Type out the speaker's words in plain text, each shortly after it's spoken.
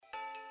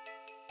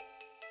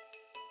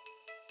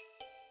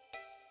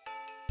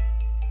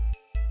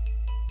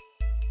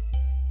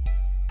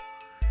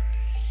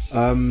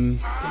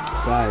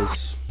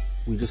Guys,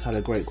 we just had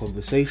a great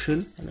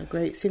conversation and a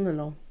great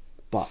sing-along.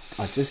 But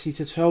I just need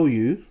to tell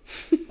you,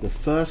 the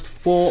first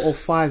 4 or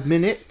 5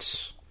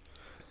 minutes,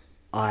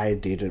 I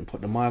didn't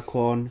put the mic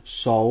on,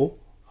 so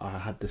I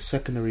had the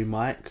secondary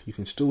mic. You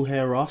can still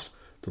hear us.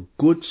 The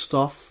good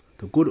stuff,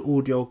 the good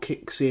audio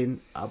kicks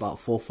in at about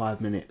 4 or 5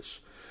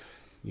 minutes.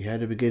 You hear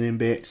the beginning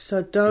bit.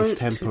 So don't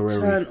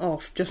turn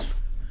off. Just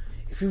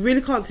if you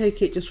really can't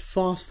take it, just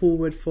fast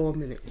forward 4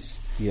 minutes.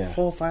 Yeah,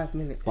 4 or 5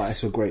 minutes. But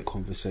it's a great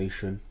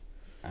conversation,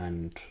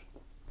 and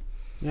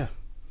yeah,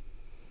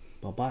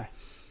 bye.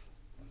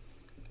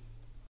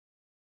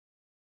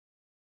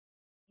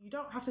 You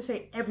don't have to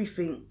say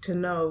everything to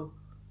know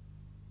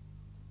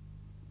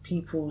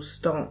people's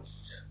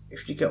stance,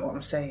 if you get what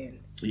I'm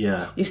saying.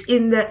 Yeah. It's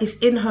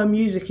in her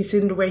music, it's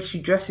in the way she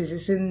dresses,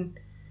 it's in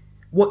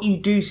what you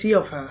do see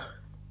of her.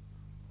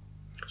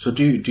 So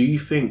do you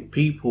think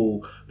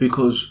people,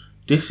 because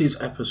this is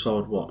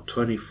episode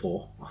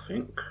 24, I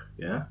think,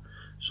 yeah?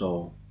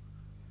 So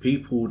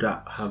people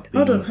that have been...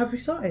 Hold on, have we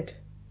started?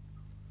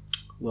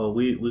 Well,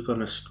 we're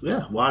gonna...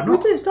 Yeah, why not?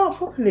 We didn't start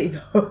properly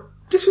though.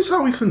 This is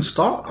how we can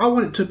start. I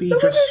want it to be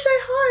just... We didn't say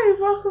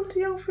hi, welcome to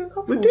Young Free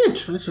Couple. We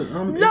did.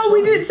 Listen,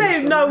 we didn't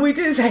say it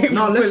properly.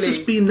 No, let's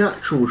just be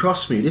natural,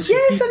 trust me. This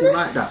is people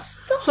like that.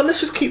 So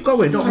let's just keep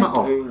going, don't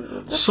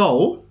matter.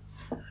 So,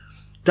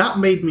 that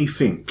made me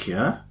think,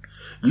 yeah?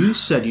 You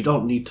said you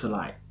don't need to,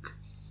 like...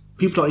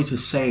 People don't need to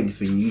say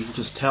anything, you can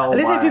just tell. I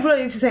didn't say people don't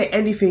need to say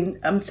anything,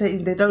 I'm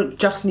saying they don't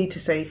just need to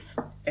say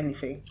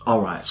anything.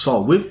 Alright,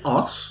 so with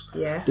us,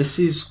 yeah, this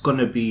is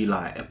gonna be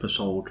like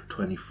episode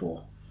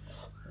 24.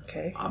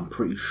 Okay. I'm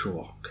pretty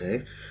sure,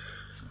 okay?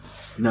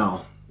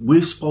 Now,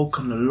 we've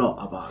spoken a lot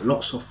about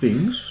lots of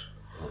things,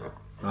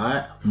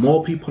 right?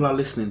 More people are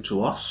listening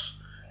to us.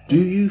 Do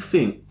you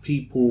think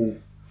people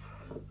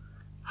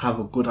have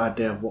a good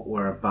idea of what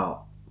we're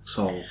about?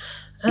 So,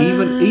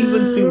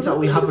 even things that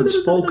we haven't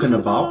spoken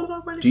about,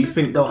 do you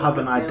think they'll have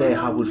an idea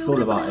how we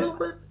feel about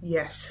it?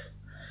 Yes.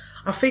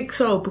 I think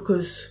so,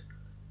 because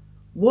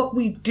what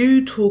we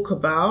do talk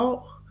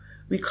about,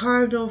 we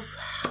kind of...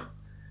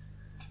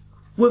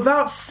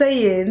 Without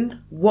saying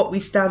what we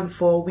stand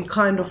for, we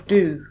kind of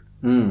do.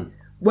 Mm.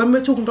 When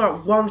we're talking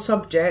about one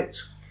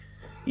subject,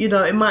 you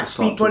know, it might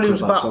speak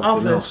volumes about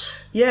others. Else.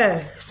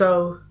 Yeah,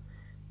 so,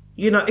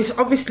 you know, it's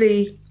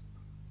obviously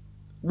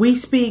we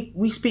speak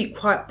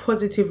quite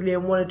positively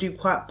and want to do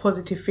quite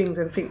positive things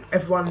and think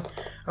everyone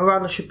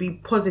around us should be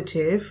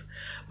positive,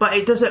 but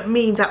it doesn't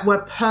mean that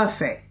we're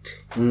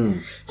perfect.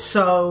 Mm.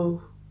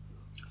 So,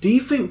 do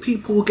you think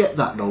people will get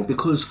that though?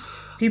 Because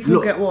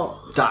people get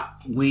what? That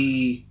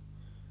we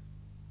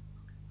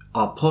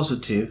are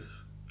positive,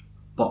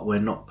 but we're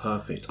not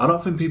perfect. I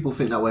don't think people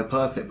think that we're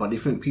perfect, but they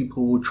think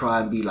people will try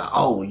and be like,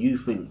 oh, you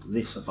think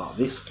this about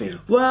this thing.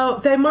 Well,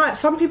 they might.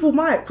 Some people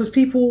might, because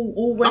people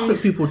always... I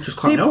think people just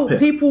can't help it.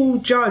 People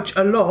judge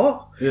a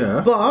lot.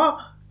 Yeah. But,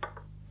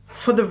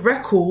 for the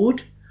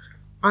record,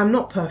 I'm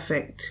not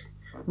perfect.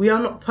 We are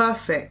not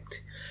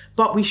perfect.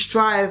 But we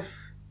strive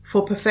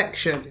for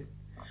perfection.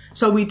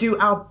 So we do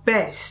our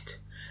best.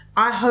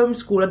 I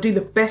homeschool, I do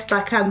the best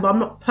I can, but I'm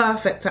not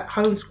perfect at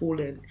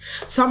homeschooling.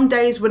 Some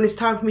days when it's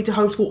time for me to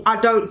homeschool, I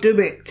don't do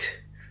it.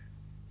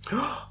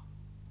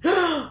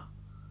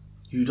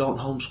 You don't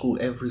homeschool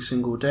every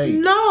single day?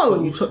 No.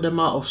 But you took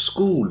them out of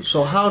school,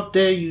 so how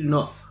dare you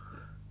not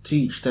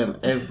teach them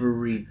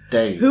every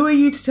day? Who are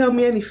you to tell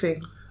me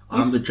anything?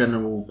 I'm the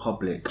general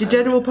public. The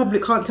general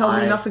public can't tell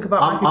me nothing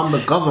about my kids. I'm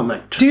the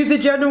government. Do the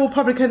general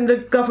public and the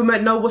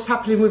government know what's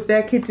happening with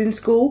their kids in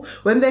school?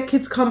 When their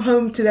kids come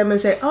home to them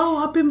and say, oh,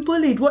 I've been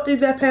bullied, what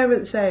did their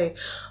parents say?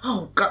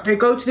 Oh, God, they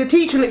go to the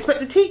teacher and expect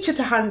the teacher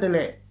to handle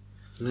it.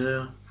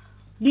 Yeah.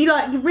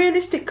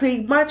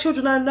 Realistically, my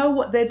children, I know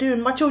what they're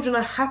doing. My children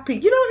are happy.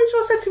 You know what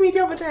Israel said to me the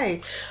other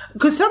day?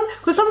 Because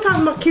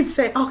sometimes my kids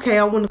say, okay,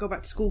 I want to go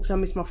back to school because I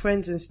miss my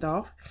friends and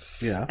stuff.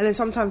 Yeah. And then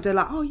sometimes they're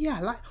like, oh yeah,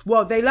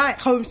 they like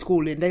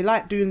homeschooling. They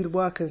like doing the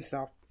work and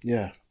stuff.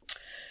 Yeah.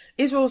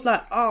 Israel's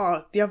like,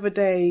 the other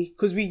day,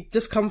 because we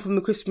just come from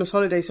the Christmas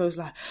holiday, so it's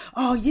like,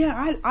 oh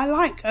yeah,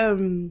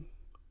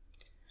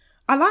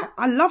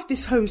 I love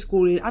this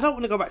homeschooling. I don't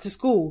want to go back to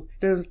school.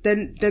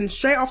 Then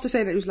straight after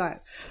saying it, it was like,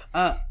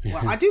 well,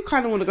 I do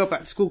kind of want to go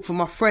back to school for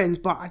my friends,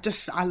 but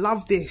I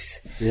love this.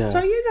 Yeah.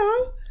 So,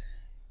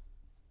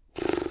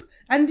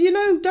 and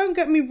don't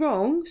get me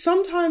wrong.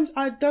 Sometimes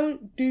I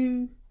don't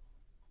do,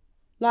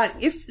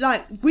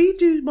 we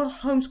do my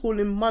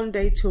homeschooling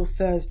Monday till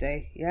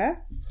Thursday. Yeah.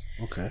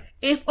 Okay.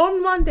 If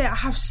on Monday I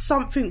have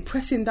something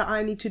pressing that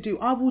I need to do,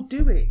 I will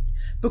do it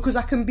because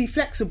I can be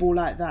flexible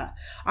like that.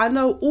 I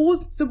know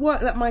all the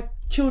work that my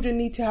children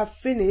need to have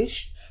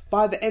finished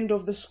by the end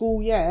of the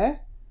school year.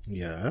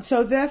 Yeah.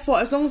 So therefore,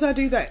 as long as I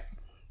do that,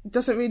 it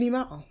doesn't really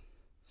matter.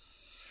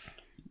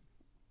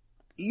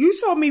 You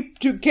saw me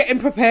getting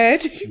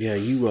prepared. Yeah,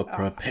 you were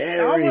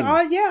preparing.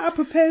 I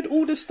prepared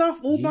all the stuff.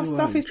 All my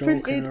stuff is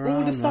printed. Around,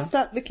 all the stuff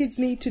that the kids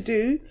need to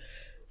do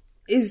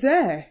is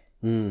there.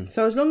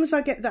 So as long as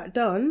I get that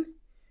done,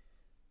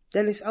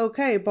 then it's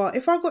okay. But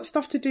if I've got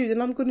stuff to do,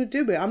 then I'm going to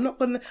do it. I'm not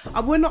going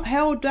to... We're not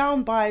held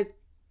down by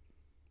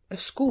a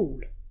school.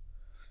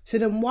 So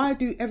then why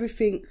do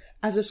everything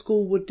as a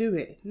school would do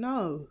it?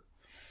 No.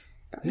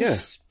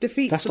 That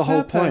defeats that's the the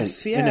whole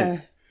purpose. point, Yeah.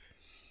 innit?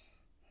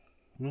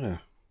 Yeah.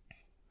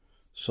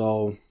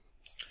 So,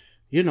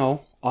 you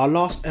know, our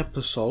last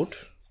episode,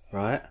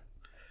 right?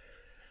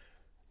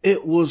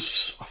 It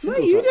was... I think No,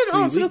 it was you like didn't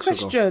 3 answer the weeks ago.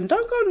 question.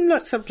 Don't go on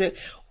that subject.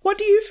 What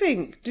do you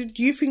think? Do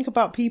you think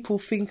about people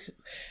think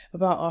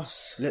about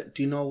us?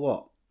 Do you know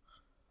what?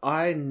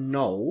 I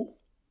know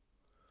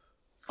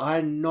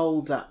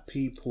that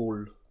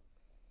people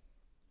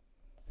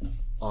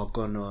are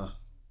gonna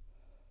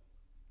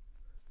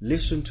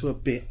listen to a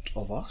bit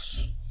of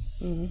us,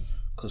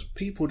 because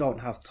people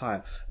don't have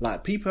time.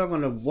 Like, people are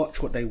gonna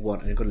watch what they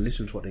want and they're gonna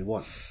listen to what they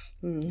want.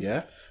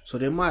 Yeah, so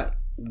they might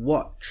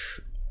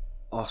watch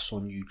us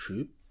on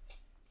YouTube.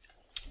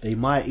 They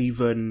might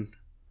even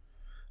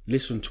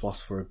listen to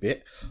us for a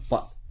bit,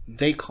 but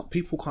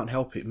people can't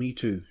help it. Me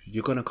too.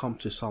 You're gonna come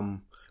to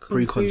some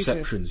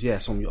preconceptions,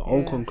 some your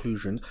own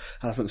conclusions,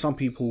 and I think some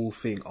people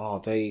think, I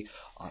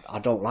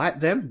don't like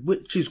them,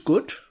 which is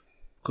good,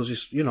 because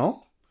it's, you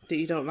know, That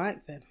you don't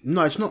like them.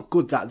 no, it's not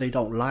good that they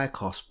don't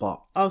like us,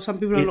 but Some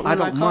people don't I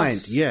like don't mind,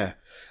 us. yeah,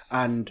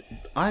 and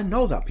I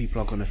know that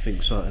people are going to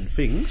think certain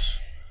things,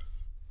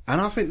 and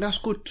I think that's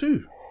good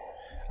too.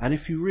 And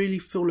if you really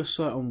feel a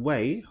certain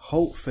way,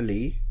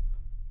 hopefully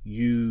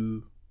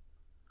you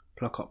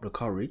pluck up the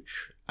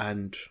courage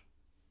and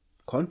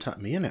contact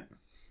me, innit?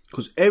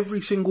 Because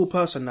every single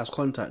person that's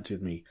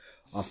contacted me,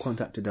 I've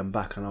contacted them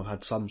back, and I've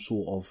had some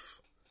sort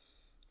of,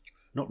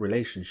 not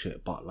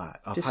relationship, but like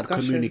I've had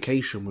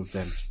communication with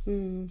them.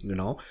 You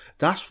know,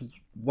 that's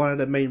one of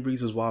the main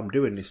reasons why I'm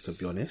doing this, to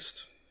be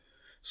honest.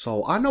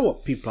 So I know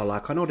what people are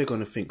like. I know they're going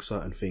to think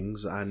certain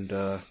things, and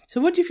So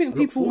what do you think I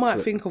look people forward to might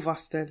it. think of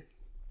us then?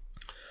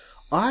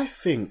 I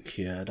think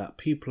that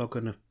people are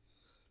going to.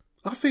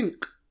 I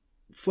think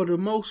for the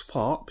most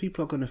part,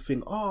 people are going to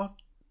think, "Oh,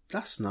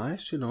 that's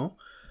nice," you know.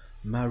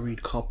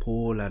 Married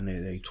couple, and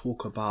they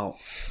talk about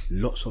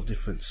lots of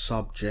different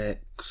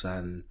subjects,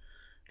 and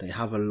they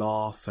have a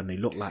laugh, and they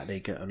look like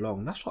they get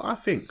along. That's what I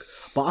think.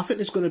 But I think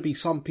there's going to be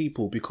some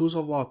people, because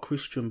of our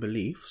Christian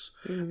beliefs,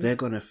 they're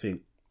going to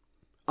think.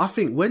 I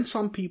think when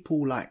some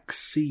people like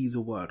see the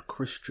word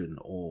Christian,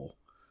 or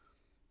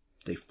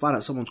they find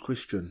out someone's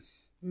Christian,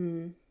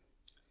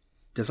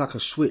 there's like a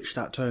switch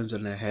that turns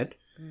in their head,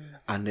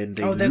 and then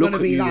they look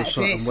at you a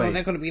certain way.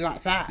 They're going to be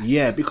like that.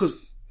 Yeah, because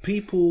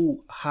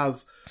people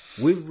have,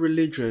 with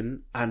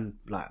religion and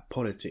like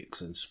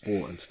politics and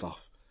sport and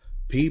stuff,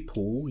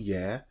 people,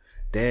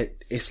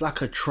 it's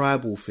like a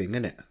tribal thing,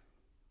 isn't it?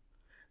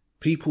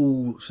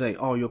 People say,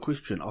 "Oh, you're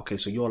Christian. Okay,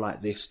 so you're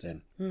like this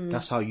then.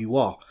 That's how you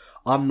are."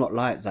 I'm not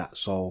like that,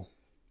 so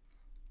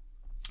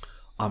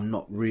I'm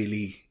not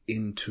really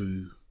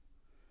into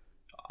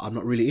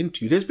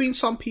you. There's been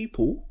some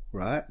people,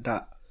 right,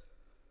 that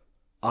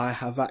I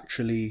have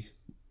actually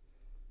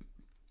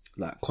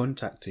like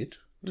contacted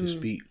to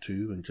speak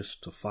to, and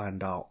just to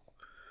find out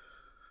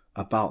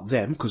about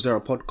them, because they're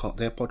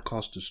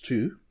podcasters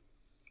too.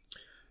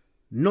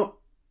 Not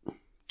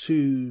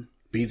to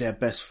be their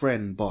best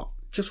friend, but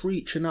just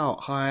reaching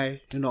out.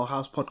 Hi, you know,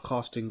 how's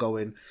podcasting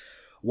going?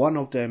 One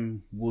of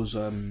them was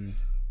an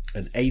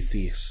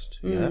atheist.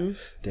 Yeah,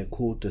 they're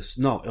called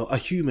a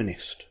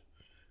humanist.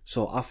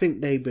 So I think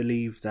they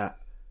believe that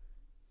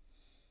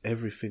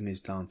everything is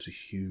down to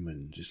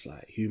humans. It's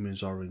like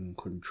humans are in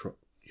control.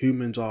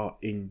 Humans are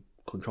in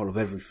control of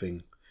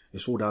everything.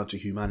 It's all down to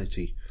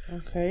humanity.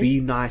 Okay.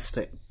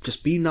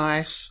 Just be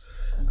nice,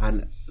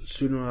 and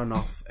sooner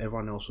enough,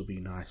 everyone else will be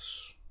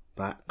nice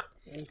back.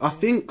 Okay. I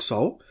think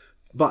so.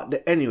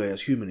 But anyway,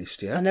 it's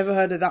humanist, yeah? I never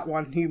heard of that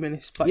one,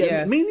 humanist, but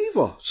yeah. Me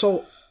neither.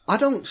 So, I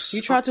don't...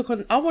 You try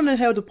to... I want to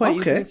hear the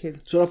point you're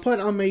making. So the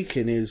point I'm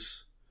making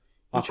is,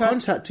 I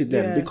contacted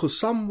them because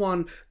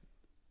someone...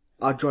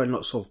 I join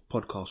lots of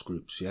podcast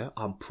groups, yeah?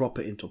 I'm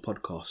proper into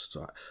podcasts,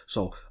 right?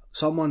 So,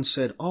 someone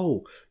said,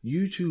 "Oh,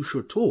 you two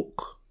should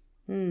talk."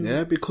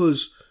 Yeah,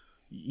 because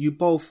you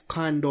both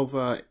kind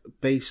of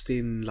based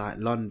in like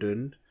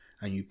London,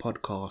 and you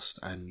podcast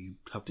and you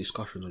have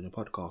discussions on your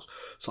podcast.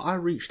 So I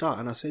reached out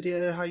and I said,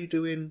 "Yeah, how you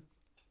doing?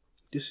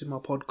 This is my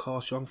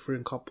podcast, Young Free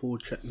and Couple,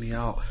 check me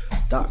out."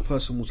 That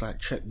person was like,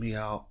 "Check me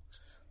out."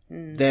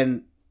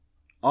 Then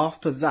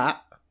after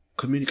that,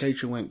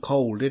 communication went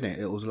cold, innit?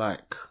 It was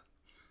like...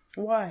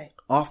 Why?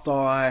 After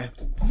I...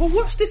 Well,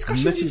 what's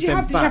discussion did you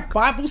have? Did you have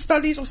Bible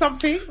studies or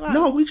something? Like...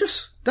 No,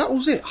 that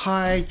was it.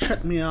 "Hi,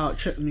 check me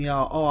out.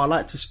 Oh, I'd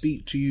like to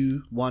speak to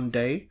you one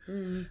day.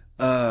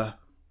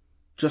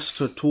 Just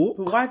to talk."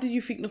 But why did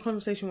you think the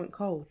conversation went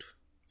cold?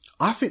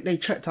 I think they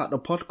checked out the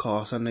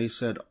podcast and they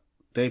said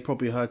they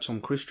probably heard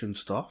some Christian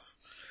stuff.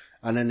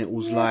 And then it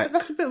was like... But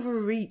that's a bit of a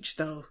reach,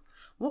 though.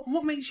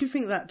 What makes you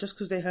think that just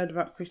because they heard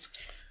about Christian...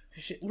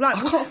 Like,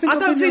 I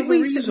don't think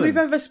we've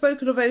ever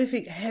spoken of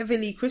anything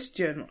heavily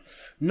Christian.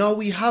 No,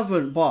 we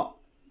haven't, but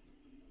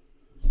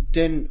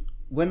then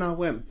when I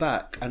went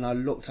back and I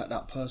looked at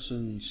that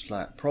person's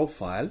like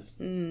profile,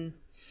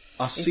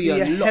 I see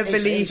a lot.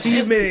 Heavily It's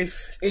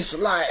humanist. It's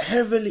like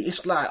heavily.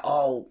 It's like,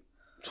 oh,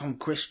 some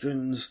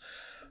Christians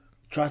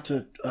try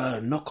to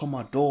knock on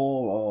my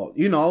door, or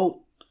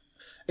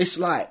it's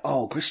like,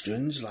 oh,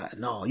 Christians, like,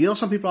 no,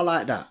 some people are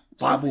like that.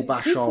 Bible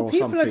basher or something.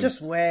 People are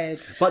just weird.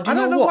 But do you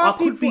know what? I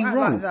could be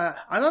wrong. Like that.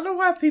 I don't know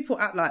why people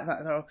act like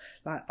that though.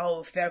 Like, oh,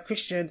 if they're a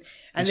Christian,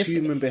 and it's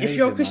human behavior, if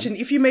you're a Christian,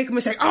 if you make a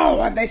mistake,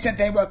 oh, and they said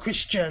they were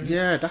Christians.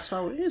 Yeah, that's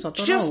how it is. I don't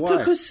know Just why.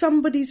 because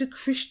somebody's a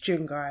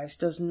Christian, guys,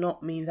 does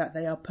not mean that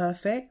they are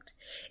perfect.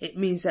 It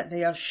means that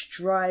they are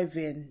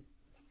striving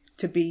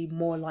to be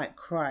more like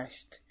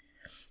Christ.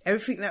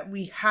 Everything that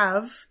we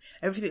have,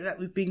 everything that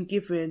we've been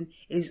given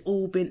is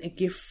all been a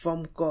gift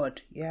from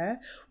God, yeah?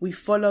 We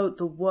follow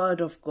the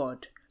word of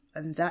God,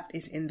 and that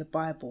is in the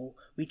Bible.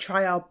 We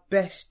try our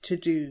best to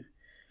do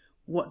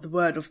what the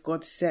word of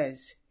God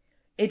says.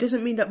 It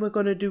doesn't mean that we're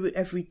going to do it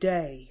every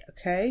day,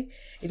 okay?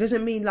 It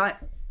doesn't mean like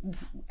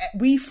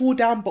we fall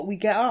down but we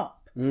get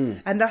up.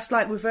 And that's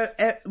like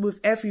with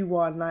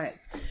everyone, like,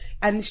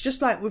 and it's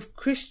just like with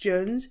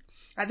Christians,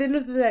 at the end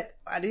of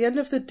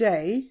the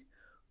day,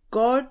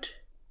 God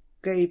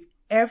gave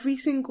every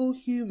single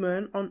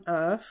human on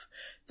earth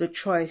the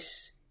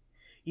choice.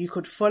 You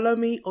could follow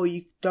me or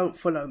you don't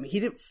follow me. He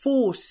didn't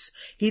force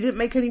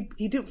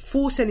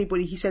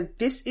anybody. He said,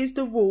 this is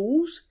the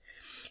rules.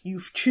 You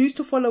choose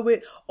to follow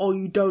it or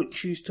you don't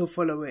choose to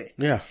follow it.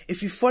 Yeah.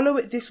 If you follow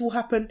it, this will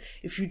happen.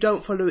 If you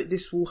don't follow it,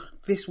 this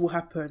will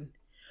happen.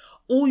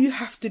 All you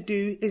have to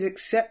do is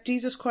accept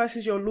Jesus Christ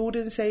as your Lord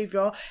and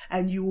Savior,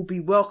 and you will be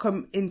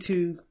welcome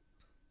into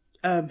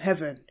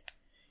heaven.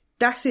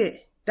 That's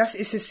it.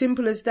 It's as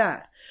simple as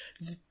that.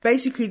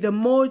 Basically, the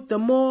more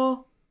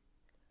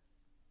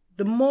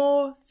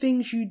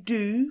things you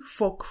do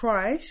for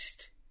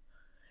Christ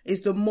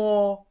is the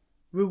more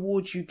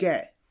rewards you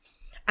get.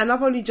 And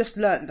I've only just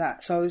learnt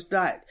that. So it's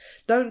like,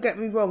 don't get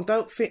me wrong.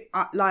 Don't think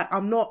like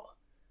I'm not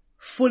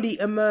fully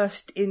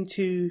immersed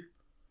into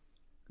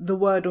the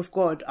word of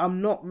God.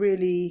 I'm not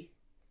really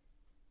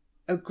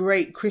a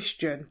great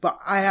Christian, but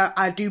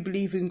I do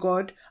believe in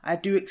God. I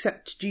do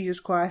accept Jesus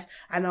Christ,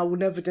 and I will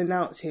never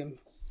denounce him.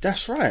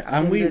 That's right.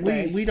 And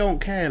we don't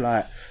care.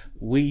 Like,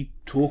 we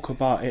talk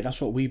about it. That's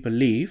what we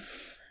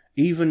believe.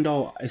 Even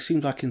though it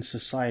seems like in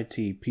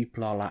society,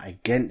 people are like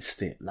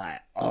against it. Like,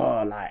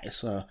 oh, like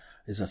it's a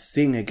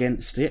thing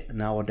against it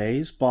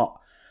nowadays. But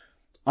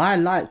I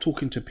like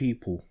talking to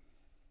people.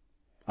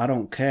 I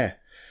don't care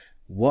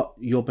what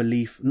your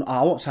belief.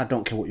 I won't say I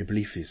don't care what your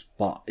belief is,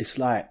 but it's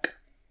like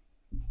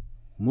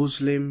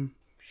Muslim,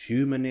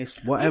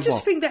 humanist, whatever. I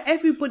just think that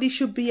everybody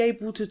should be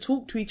able to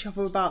talk to each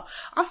other about.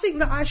 I think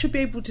that I should be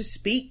able to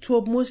speak to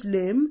a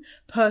Muslim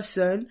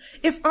person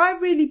if I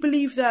really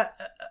believe that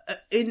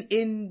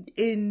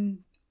in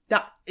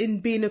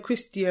being a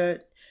Christian.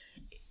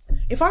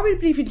 If I really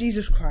believe in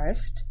Jesus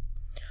Christ,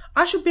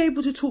 I should be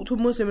able to talk to a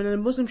Muslim, and a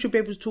Muslim should be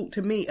able to talk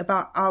to me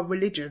about our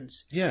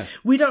religions. Yeah.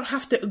 We don't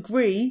have to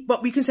agree,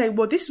 but we can say,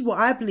 well, this is what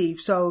I believe,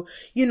 so,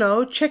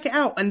 check it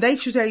out. And they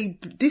should say,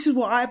 this is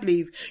what I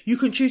believe. You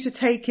can choose to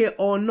take it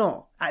or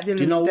not at the end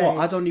of the day. Do you know what?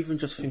 I don't even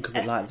just think of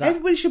it like that.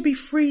 Everybody should be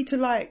free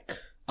to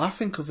I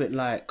think of it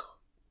like,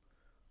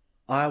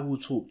 I will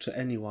talk to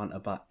anyone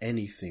about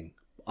anything.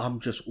 I'm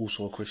just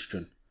also a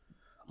Christian.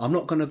 I'm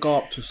not going to go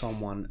up to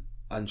someone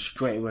and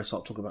straight away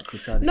start talking about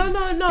Christianity. No.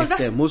 If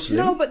they're Muslim.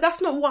 No, but that's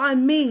not what I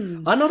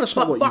mean. I know that's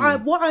not what you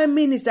mean. What I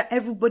mean is that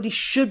everybody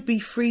should be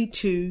free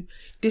to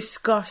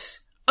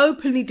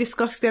openly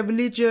discuss their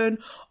religion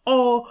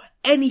or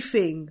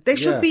anything. They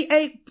should be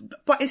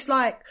but it's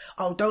like,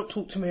 oh, don't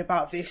talk to me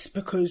about this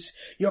because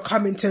you're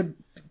coming to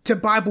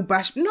Bible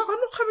bash. No, I'm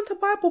not coming to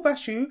Bible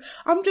bash you.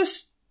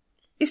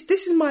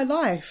 This is my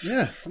life.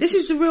 Yeah. This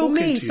is the real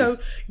me. So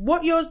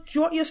what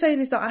you're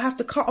saying is that I have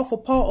to cut off a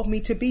part of me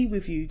to be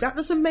with you. That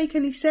doesn't make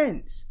any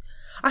sense.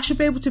 I should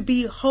be able to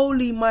be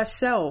wholly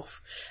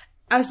myself.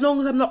 As long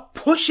as I'm not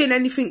pushing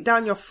anything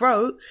down your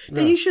throat,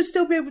 then you should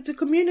still be able to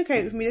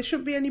communicate with me. There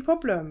shouldn't be any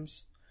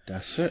problems.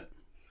 That's it.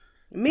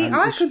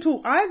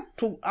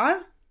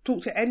 I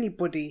talk to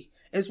anybody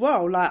as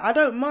well. Like, I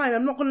don't mind.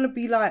 I'm not going to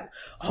be like,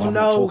 oh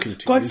no,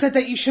 God said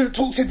that you shouldn't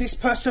talk to this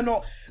person,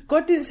 or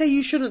God didn't say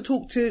you shouldn't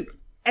talk to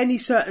any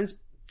certain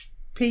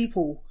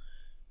people.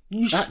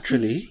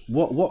 Actually,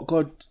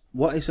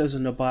 what it says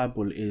in the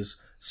Bible is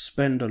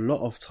spend a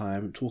lot of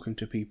time talking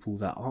to people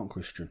that aren't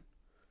Christian.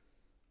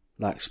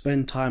 Like,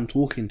 spend time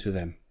talking to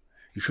them.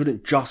 You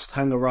shouldn't just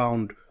hang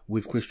around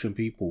with Christian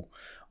people.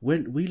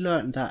 When we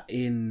learned that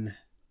in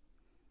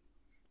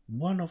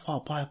one of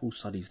our Bible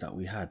studies that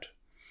we had,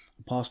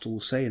 the pastor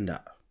was saying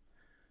that.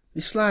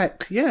 It's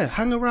like, yeah,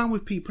 hang around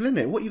with people,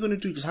 innit? What are you going to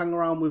do? Just hang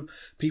around with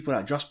people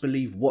that just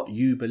believe what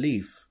you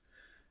believe.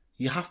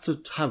 You have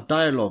to have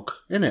dialogue,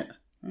 innit?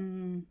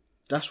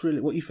 That's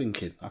really, what are you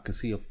thinking? I can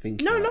see you're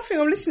thinking. No, nothing.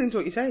 I'm listening to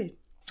what you're saying.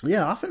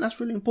 Yeah, I think that's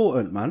really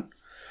important, man.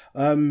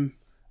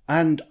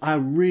 And I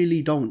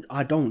really don't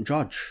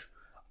judge.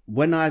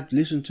 When I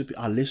listen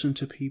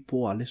to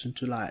people, I listen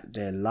to like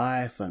their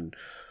life and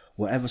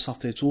whatever stuff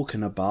they're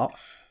talking about.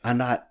 And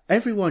like,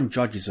 everyone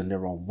judges in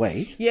their own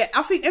way. Yeah,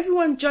 I think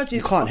everyone judges.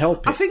 You can't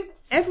help it. I think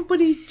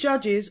everybody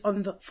judges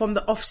from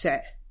the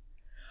offset.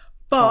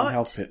 But, Can't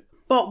help it.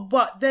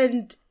 But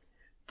then,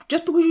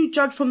 just because you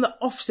judge from the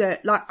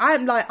offset, like,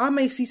 I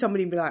may see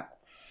somebody and be like,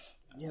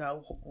 you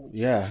know.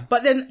 Yeah.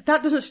 But then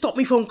that doesn't stop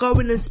me from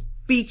going and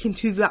speaking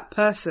to that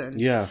person.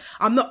 Yeah.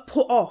 I'm not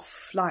put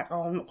off, like,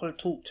 oh, I'm not going to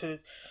talk to,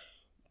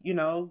 I'm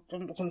not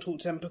going to talk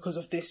to them because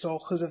of this or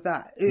because of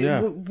that.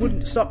 It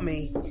wouldn't stop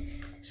me.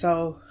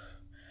 So,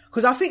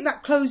 because I think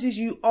that closes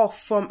you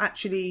off from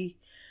actually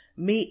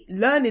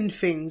learning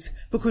things,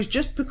 because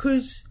just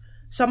because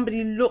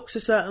somebody looks a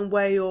certain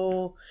way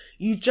or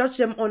you judge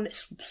them on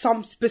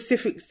some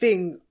specific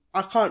thing,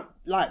 I can't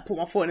like put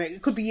my foot in it.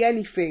 It could be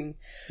anything.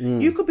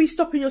 You could be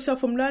stopping yourself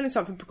from learning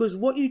something because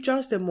what you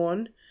judge them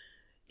on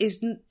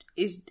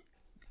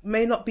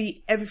may not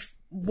be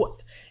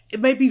it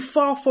may be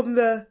far from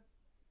the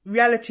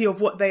reality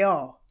of what they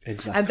are.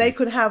 Exactly. And they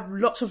could have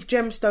lots of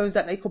gemstones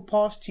that they could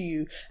pass to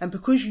you, and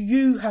because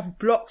you have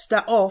blocked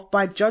that off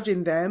by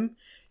judging them,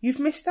 you've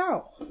missed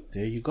out.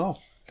 There you go.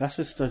 That's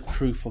just the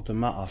truth of the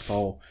matter.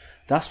 So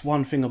that's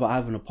one thing about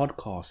having a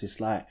podcast. It's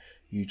like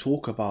you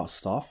talk about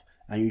stuff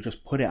and you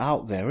just put it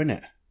out there,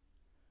 innit?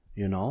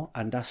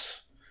 And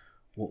that's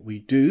what we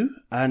do.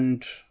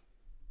 And,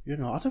 I don't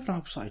know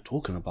how I started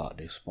talking about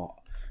this, but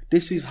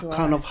this is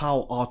kind of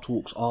how our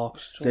talks are.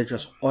 They're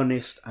just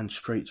honest and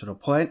straight to the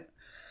point.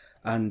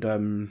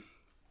 And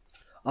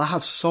I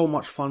have so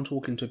much fun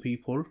talking to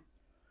people.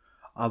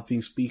 I've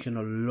been speaking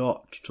a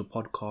lot to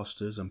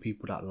podcasters and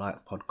people that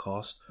like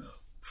podcasts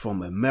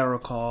from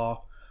America,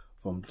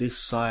 from this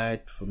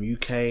side, from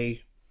UK.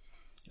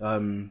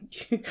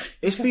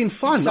 It's been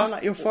fun. You sound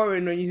like you're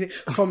foreign when you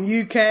say from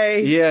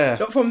UK. Yeah.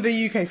 Not from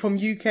the UK, from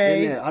UK.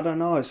 Yeah, I don't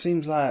know. It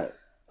seems like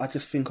I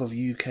just think of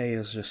UK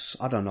as just,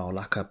 I don't know,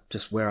 like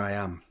just where I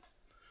am.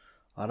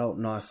 I don't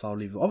know if I'll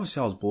leave.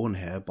 Obviously, I was born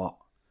here, but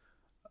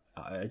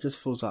it just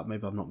feels like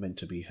maybe I'm not meant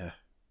to be here.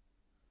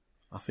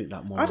 I think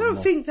that more. I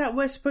don't think that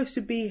we're supposed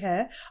to be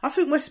here. I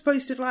think we're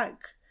supposed to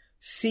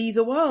see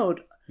the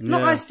world. Yeah.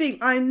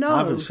 I know. I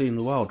haven't seen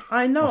the world.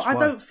 I know. That's I why.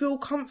 don't feel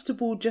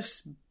comfortable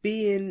just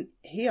being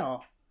here.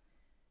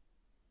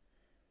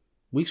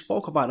 We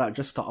spoke about that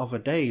just the other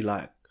day,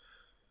 like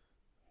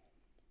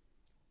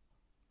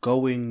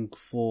going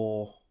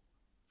for,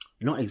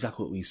 not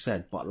exactly what we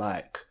said, but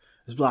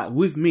it's like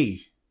with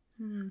me,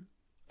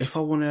 if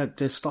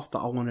there's stuff that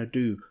I want to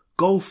do,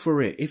 go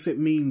for it. If it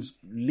means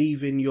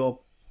leaving your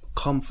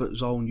comfort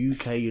zone,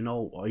 UK,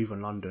 or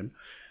even London,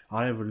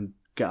 I haven't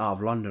get out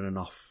of London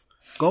enough.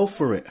 Go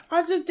for it.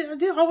 I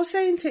was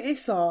saying to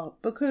Issa,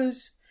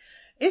 because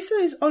Issa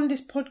is on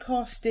this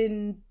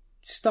podcasting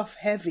stuff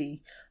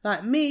heavy.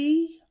 Like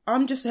me,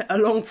 I'm just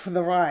along for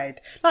the ride.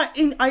 I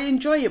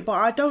enjoy it,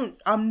 but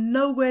I'm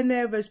nowhere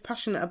near as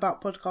passionate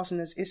about podcasting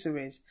as Issa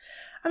is.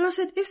 And I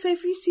said, Issa,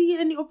 if you see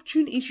any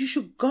opportunities, you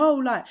should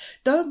go.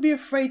 Don't be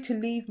afraid to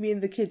leave me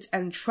and the kids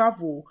and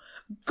travel.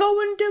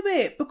 Go and do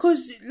it.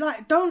 Because,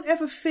 don't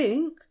ever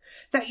think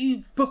that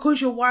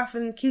because your wife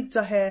and kids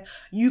are here,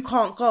 you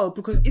can't go.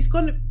 Because it's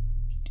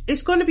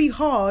gonna be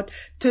hard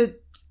to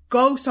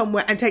go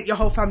somewhere and take your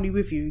whole family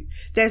with you.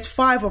 There's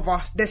 5 of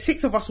us. There's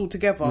 6 of us all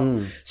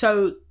together.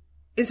 So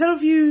instead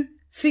of you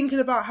thinking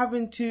about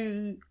having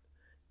to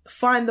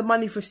find the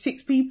money for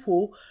 6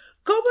 people,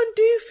 go and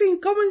do things.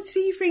 Go and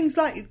see things.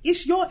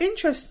 It's your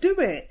interest. Do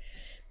it.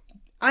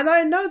 And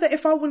I know that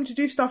if I wanted to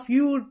do stuff,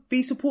 you would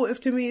be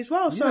supportive to me as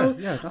well. So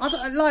yeah,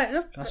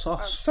 that's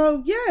us.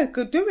 So yeah,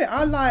 go do it.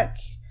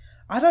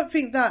 I don't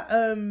think that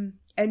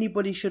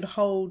anybody should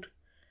hold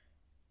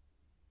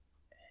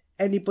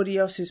anybody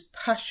else's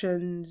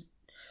passion,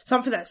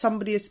 something that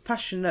somebody is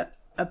passionate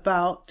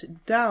about,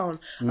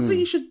 down. I think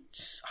you should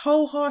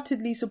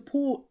wholeheartedly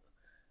support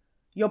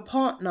your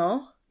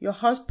partner, your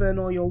husband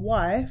or your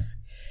wife,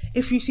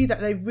 if you see that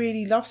they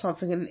really love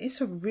something. And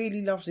Issa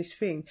really loves this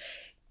thing.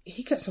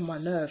 He gets on my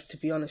nerves, to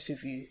be honest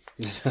with you.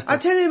 I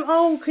tell him,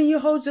 oh, can you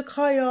hold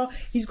Zakaya?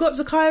 He's got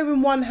Zakaya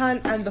in one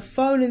hand and the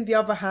phone in the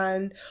other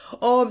hand.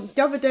 The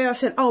other day I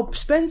said, oh,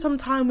 spend some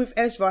time with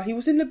Ezra. He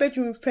was in the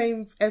bedroom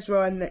playing with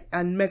Ezra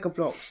and Mega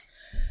Bloks.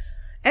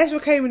 Ezra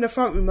came in the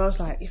front room. I was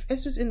like, if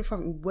Ezra's in the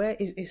front room, where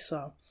is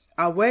Issa?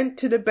 I went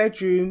to the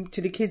bedroom, to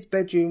the kids'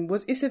 bedroom.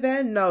 Was Issa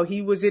there? No,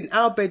 he was in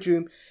our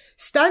bedroom,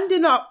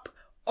 standing up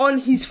on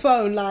his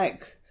phone,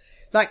 like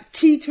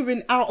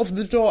teetering out of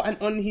the door and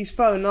on his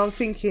phone. And I'm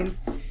thinking,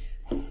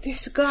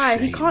 this guy,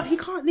 he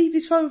can't leave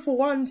his phone for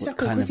 1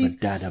 second. What kind of a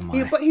dad am I?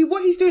 Yeah, but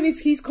what he's doing is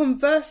he's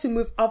conversing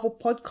with other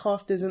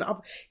podcasters and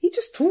he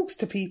just talks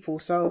to people.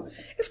 So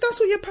if that's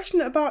what you're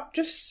passionate about,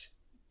 just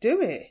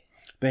do it.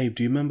 Babe,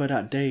 do you remember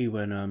that day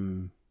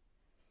when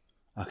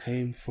I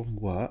came from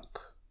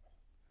work?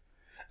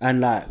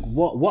 And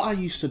what I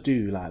used to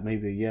do,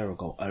 maybe a year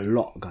ago, a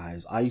lot,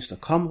 guys. I used to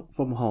come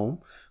from home.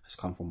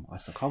 I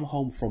used to come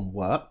home from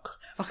work.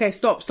 Okay,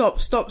 stop your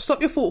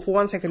thought for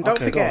 1 second. Don't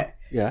forget.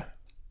 Yeah.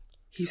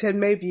 He said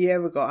maybe a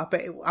year ago. I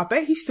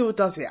bet he still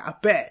does it. I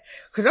bet.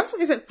 Because that's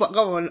what he said. But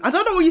go on. I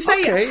don't know what you're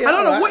saying. Okay, yeah, I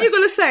don't know what you're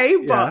going to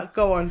say, but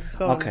go on.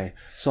 Okay.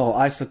 So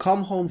I used to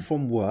come home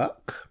from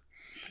work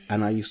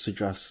and I used to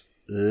just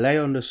lay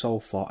on the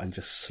sofa and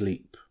just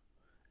sleep.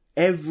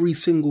 Every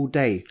single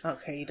day.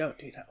 Okay, you don't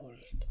do that all the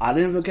time. I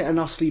didn't even get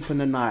enough sleep in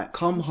the night.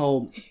 Come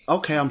home.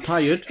 Okay, I'm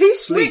tired. He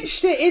Sleep.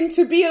 switched it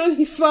into being on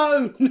his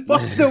phone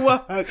after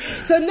work.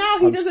 So now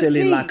he doesn't still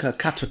sleep. in like a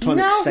catatonic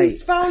now state.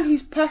 He's found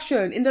his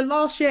passion. In the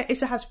last year,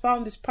 Issa has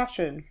found his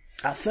passion.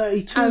 At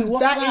 32, And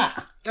what's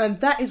that? and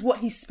that is what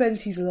he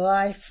spends his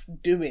life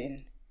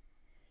doing.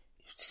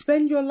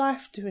 Spend your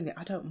life doing it.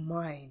 I don't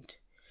mind.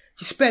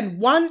 You spend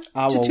 1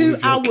 to 2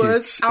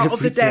 hours out of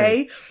the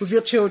day with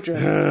your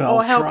children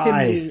or helping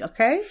me.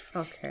 Okay.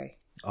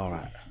 All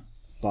right.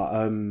 But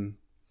let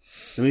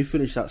me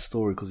finish that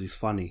story because it's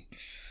funny.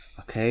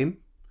 I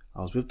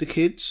was with the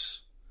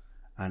kids,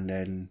 and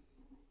then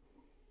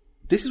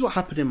this is what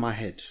happened in my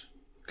head.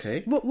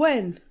 Okay. But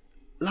when?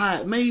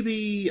 Like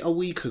maybe a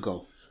week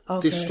ago.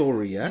 Okay. This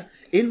story, yeah?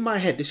 In my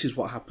head, this is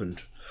what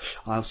happened.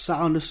 I sat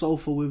on the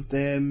sofa with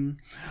them.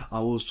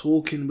 I was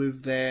talking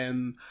with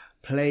them,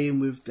 playing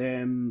with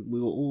them.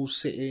 We were all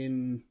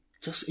sitting,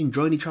 just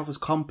enjoying each other's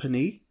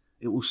company.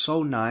 It was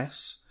so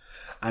nice.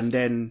 And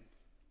then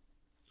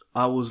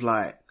I was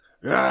like,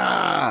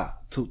 "Rah!"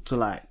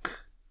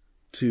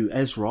 to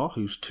Ezra,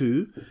 who's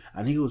 2,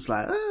 and he was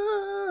like,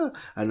 "Ah!"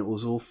 And it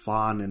was all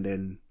fun. And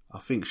then I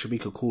think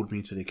Shamika called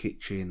me to the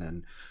kitchen,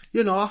 and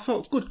I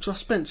felt good because I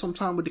spent some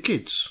time with the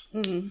kids,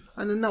 and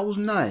then that was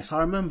nice. I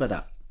remember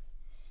that.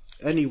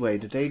 Anyway,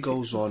 the day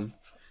goes on,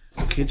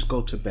 the kids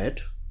go to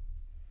bed,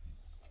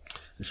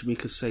 and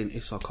Shamika's saying,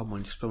 "Issa, come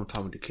on, just spend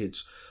time with the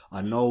kids.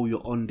 I know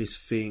you're on this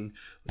thing.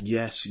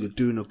 Yes, you're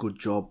doing a good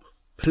job.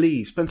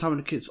 Please, spend time with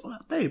the kids." "Oh,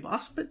 babe, I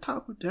spent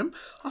time with them.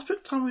 I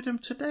spent time with them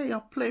today. I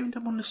played with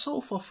them on the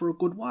sofa for a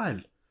good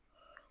while."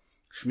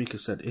 Shamika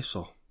said,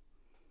 "Issa,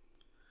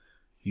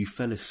 you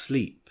fell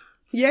asleep."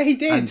 Yeah, he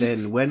did. And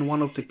then when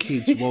one of the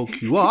kids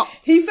woke you up,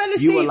 he fell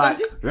asleep. You were like,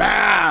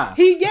 "Rah!"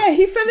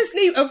 He fell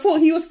asleep and thought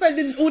he was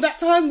spending all that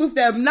time with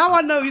them. Now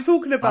I know what you're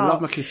talking about. I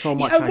love my kids so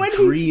much. And I when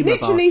dream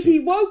about literally it. he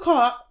woke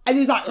up and he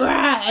was like,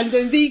 "Rah!" And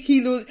then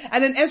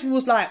and then Ezra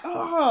was like,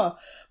 "Ah."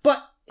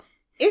 But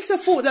Issa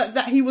thought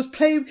that he was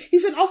playing. He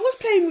said, "I was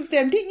playing with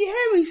them. Didn't you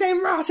hear me?" He's saying,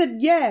 "Rah." I said,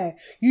 "Yeah,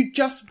 you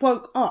just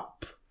woke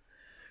up."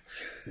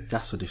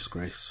 That's a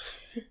disgrace.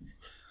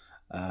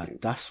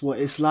 That's what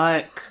it's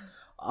like.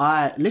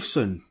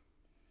 Listen,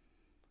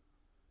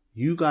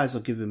 you guys are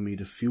giving me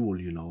the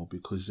fuel,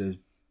 because there's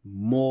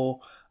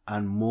more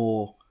and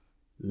more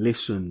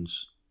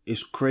listens.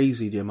 It's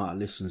crazy the amount of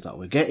listens that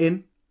we're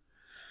getting.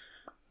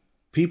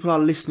 People are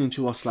listening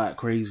to us like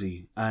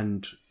crazy,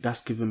 and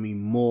that's giving me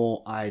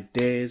more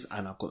ideas,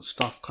 and I've got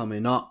stuff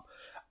coming up,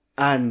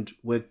 and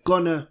we're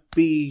gonna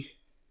be,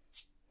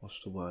 what's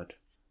the word?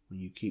 When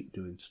you keep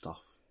doing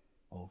stuff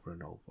over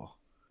and over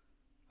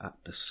at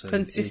the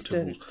same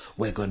intervals.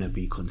 We're going to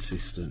be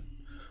consistent.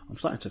 I'm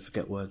starting to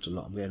forget words a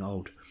lot. I'm getting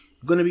old.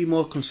 We're going to be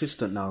more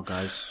consistent now,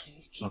 guys.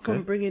 Keep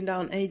on bringing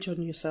down age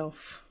on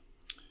yourself.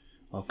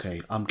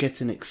 Okay, I'm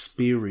getting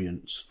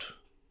experienced.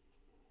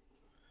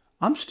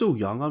 I'm still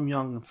young. I'm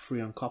young and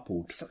free and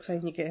coupled. Stop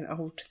saying you're getting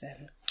old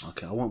then.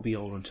 Okay, I won't be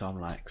old until I'm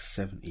like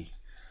 70.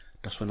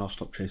 That's when I'll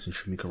stop chasing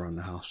Shamika around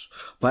the house.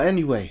 But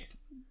anyway,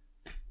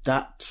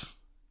 that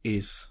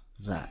is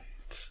that.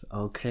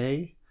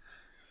 Okay?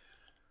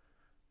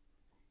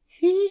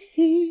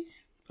 Shitting.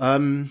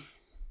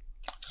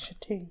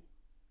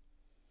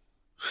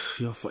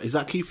 Is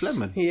that Keith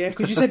Lemon? Yeah,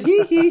 because you said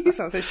he.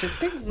 So I said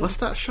shitting. What's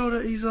that show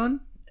that he's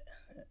on?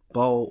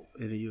 Bowl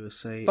in the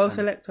USA. Bowl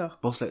Selector.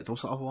 Bowl Selector.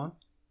 What's the other one?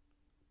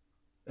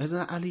 Isn't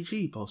that Ali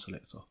G, Bowl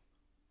Selector?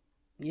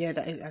 Yeah,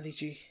 that is Ali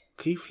G.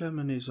 Keith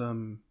Lemon is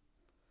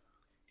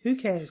Who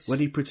cares? when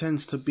he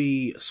pretends to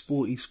be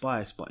Sporty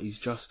Spice, but he's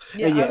just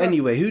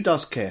anyway, who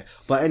does care?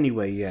 But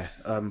anyway, yeah,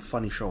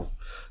 funny show.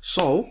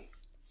 So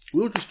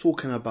we were just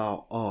talking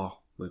about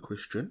we're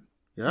Christian,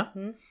 yeah?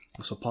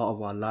 It's a part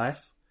of our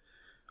life.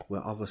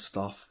 Where other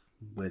stuff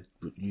where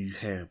you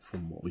hear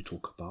from what we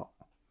talk about.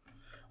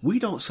 We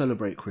don't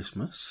celebrate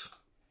Christmas.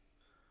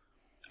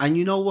 And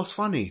you know what's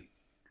funny?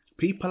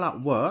 People at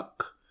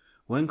work,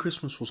 when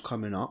Christmas was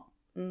coming up,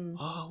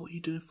 what are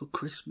you doing for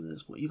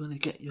Christmas? What are you going to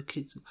get your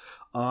kids?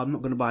 I'm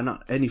not going to buy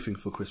anything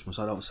for Christmas.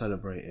 I don't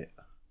celebrate it.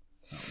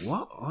 Like,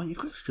 what? Aren't you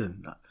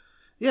Christian? Like,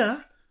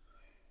 yeah.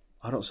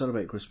 I don't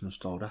celebrate Christmas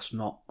though. That's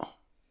not...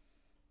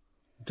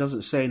 It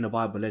doesn't say in the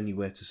Bible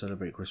anywhere to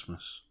celebrate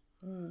Christmas.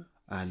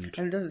 And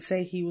it doesn't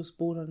say he was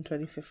born on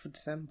 25th of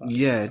December.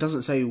 Yeah, it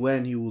doesn't say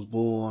when he was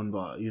born,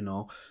 but,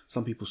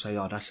 some people say,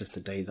 that's just the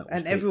day that was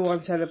And picked.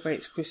 everyone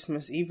celebrates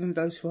Christmas, even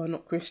those who are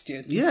not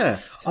Christian. Yeah.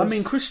 So I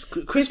mean,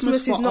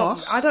 Christmas is for not...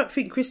 us... I don't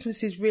think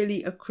Christmas is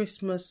really a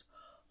Christmas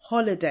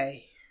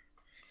holiday.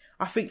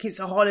 I think it's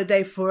a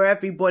holiday for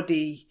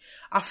everybody.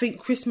 I think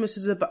Christmas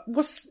is about...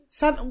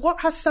 What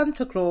has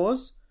Santa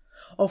Claus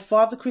or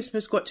Father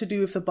Christmas got to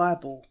do with the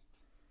Bible?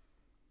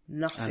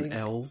 Nothing. And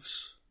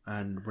elves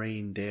and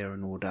reindeer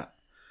and all that.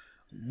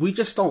 we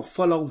just don't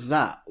follow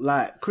that.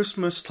 Like,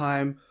 Christmas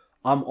time,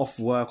 I'm off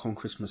work on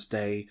Christmas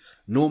Day.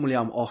 Normally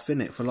I'm off,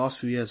 innit? For the last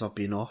few years I've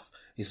been off.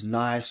 It's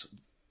nice.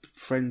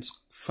 Friends,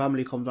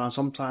 family come down.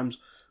 Sometimes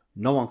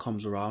no one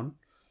comes around.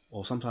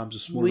 Or sometimes a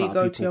small amount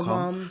of people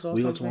come. We go to your mum's or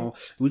we something. go to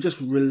we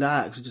just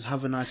relax and just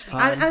have a nice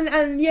time.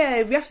 And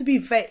yeah, we have to be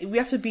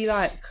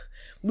like,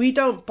 we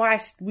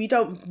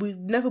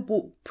never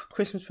bought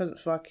Christmas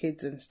presents for our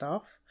kids and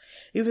stuff.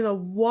 Even though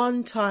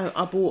one time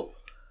I bought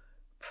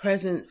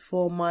presents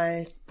for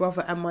my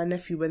brother and my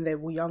nephew when they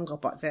were younger,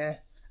 but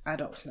they're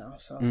adults now,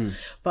 so.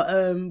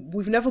 But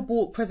we've never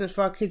bought presents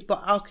for our kids,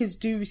 but our kids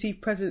do receive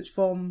presents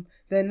from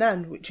their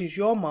nan, which is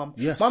your mum.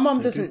 Yes, my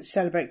mum doesn't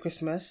celebrate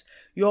Christmas.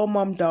 Your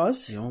mum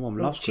does. Your mum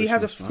loves She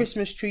Christmas, has a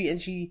Christmas tree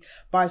and she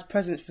buys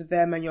presents for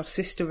them and your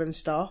sister and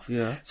stuff.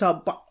 Yeah.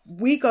 So, but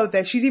we go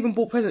there. She's even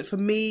bought presents for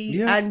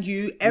me and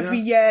you every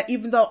Yeah. year,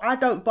 even though I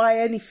don't buy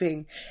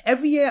anything.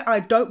 Every year I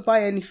don't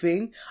buy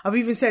anything. I've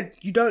even said,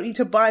 you don't need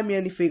to buy me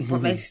anything,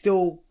 but they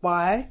still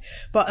buy.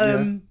 But,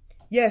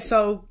 yeah,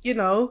 so, you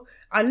know,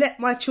 I let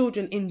my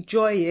children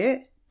enjoy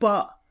it,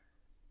 but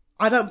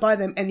I don't buy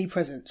them any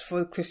presents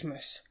for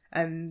Christmas.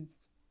 And,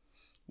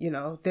 you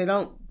know, they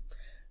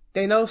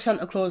know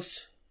Santa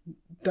Claus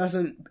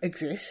doesn't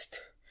exist.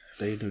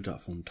 They knew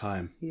that from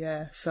time.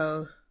 Yeah,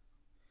 so,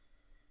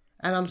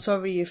 and I'm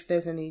sorry if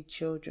there's any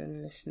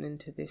children listening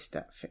to this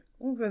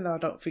even though I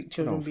don't think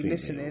children will be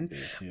listening,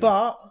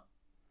 but,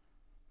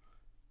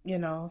 you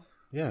know.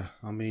 Yeah,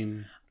 I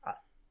mean,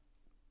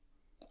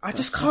 I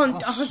just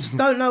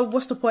don't know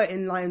what's the point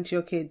in lying to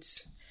your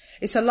kids.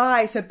 It's a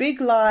lie, it's a big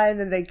lie, and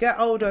then they get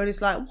older and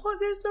it's like, what,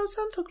 there's no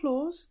Santa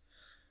Claus?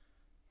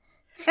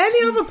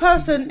 Any other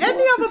person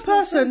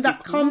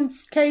that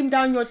came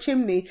down your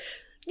chimney,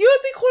 you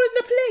would be calling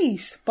the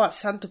police. But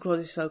Santa Claus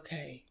is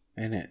okay.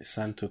 innit?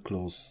 Santa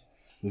Claus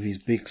with his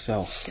big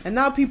self. And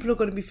now people are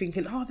going to be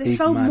thinking, oh, they're Big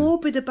so man.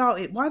 morbid about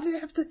it. Why do they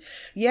have to?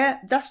 Yeah,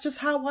 that's just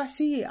how I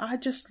see it. I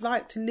just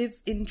like to live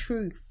in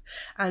truth.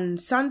 And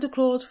Santa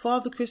Claus,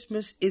 Father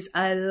Christmas is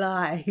a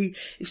lie.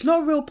 It's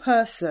not a real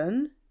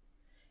person.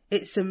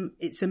 It's a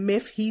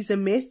myth. He's a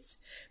myth.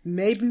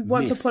 Maybe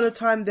once upon a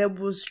time there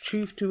was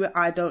truth to it.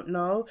 I don't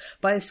know.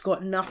 But it's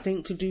got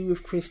nothing to do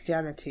with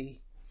Christianity.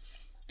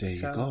 There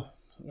you go.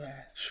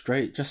 Yeah.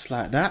 Straight, just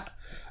like that.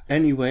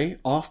 Anyway,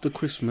 after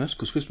Christmas,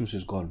 because Christmas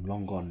is gone,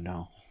 long gone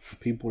now.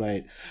 People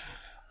ain't.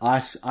 I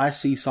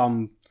see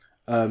some.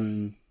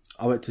 I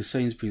went to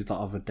Sainsbury's the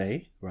other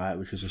day, right,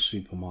 which is a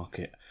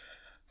supermarket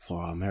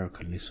for our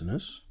American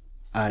listeners,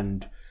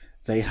 and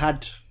they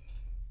had.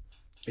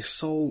 It's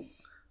so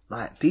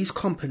like these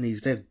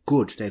companies. They're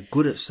good. They're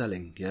good at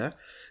selling. Yeah,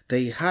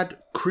 they had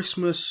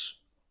Christmas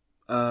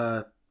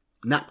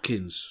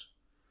napkins.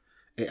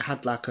 It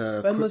had like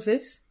a. When was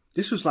this?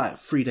 This was like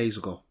 3 days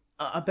ago.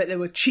 I bet they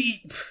were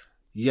cheap.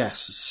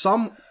 Yes,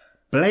 some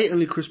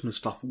blatantly Christmas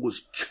stuff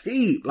was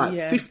cheap, like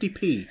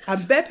 50p. I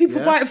bet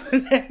people buy it for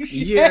next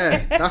year.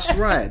 Yeah, that's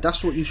right.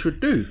 That's what you should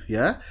do,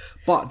 yeah?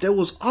 But there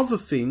was other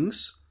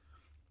things.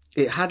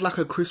 It had like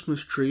a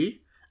Christmas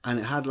tree and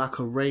it had like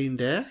a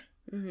reindeer,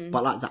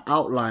 but like the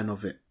outline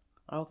of it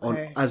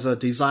as a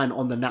design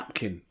on the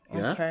napkin,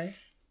 yeah? Okay.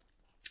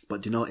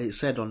 But you know, it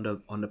said on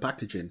the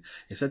packaging,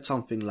 it said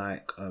something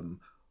like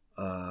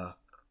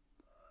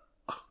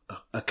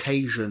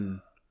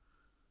occasion,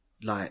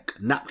 like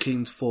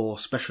napkins for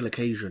special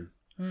occasion.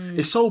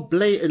 It's so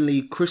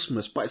blatantly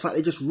Christmas, but it's like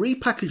they just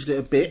repackaged it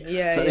a bit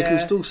so they can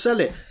still sell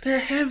it. They're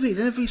heavy.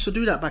 They never used to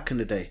do that back in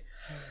the day.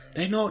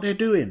 They know what they're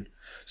doing.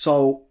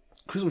 So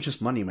Christmas is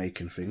just money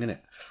making thing, innit?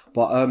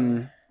 But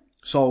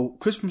so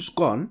Christmas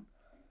gone.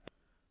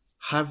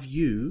 Have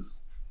you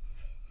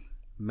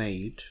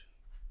made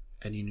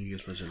any New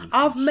Year's resolutions?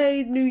 I've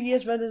made New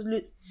Year's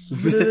resolutions,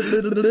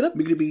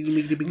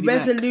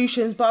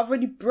 but I've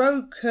already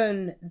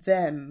broken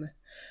them.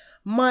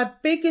 My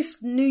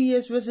biggest New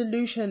Year's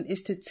resolution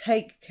is to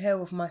take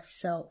care of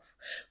myself.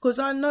 Because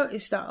I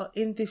noticed that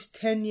in this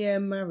 10-year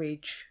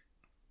marriage,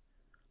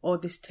 or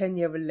this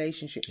 10-year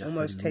relationship,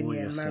 almost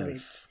 10-year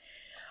marriage,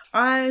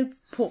 I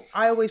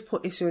always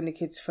put Issa and the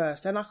kids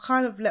first. And I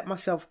kind of let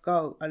myself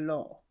go a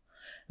lot.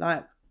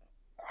 Like,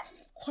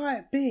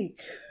 quite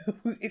big,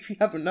 if you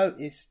haven't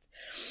noticed.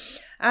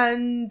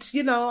 And,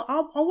 you know,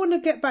 I want to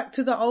get back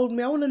to the old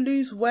me. I want to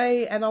lose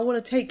weight and I want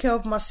to take care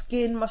of my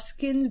skin. My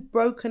skin's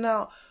broken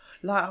out.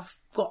 Like, I've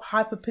got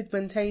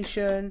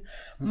hyperpigmentation.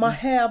 My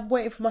hair, I'm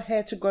waiting for my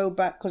hair to grow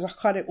back because I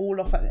cut it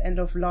all off at the end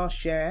of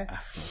last year.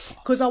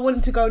 Because I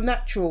wanted to go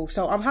natural.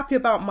 So I'm happy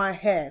about my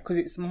hair because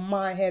it's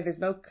my hair. There's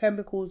no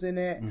chemicals in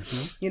it.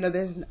 You know,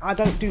 I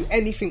don't do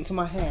anything to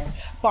my hair.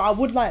 But I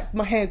would like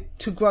my hair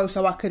to grow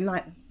so I can,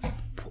 like,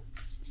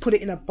 put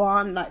it in a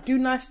bun, like do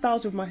nice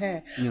styles with my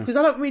hair. Because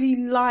I don't really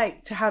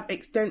like to have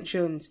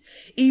extensions,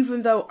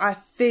 even though I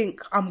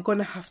think I'm going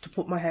to have to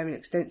put my hair in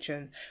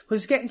extension. Because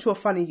it's getting to a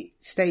funny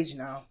stage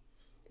now.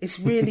 It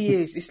really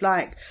is. It's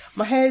like,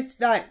 my hair's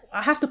like,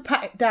 I have to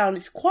pat it down.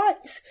 It's quite,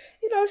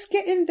 it's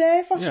getting there.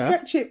 If I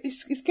stretch it,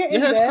 it's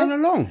getting there. Yeah, it's kind of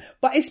long.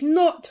 But it's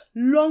not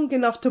long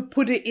enough to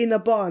put it in a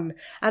bun.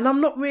 And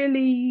I'm not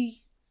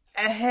really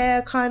a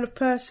hair kind of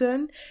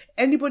person.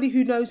 Anybody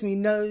who knows me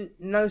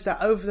knows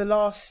that over the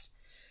last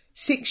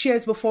 6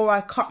 years before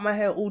I cut my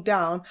hair all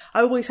down,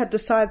 I always had the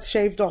sides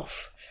shaved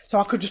off. So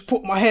I could just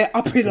put my hair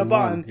up in a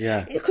bun.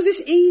 Yeah. Because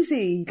it's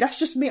easy. That's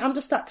just me. I'm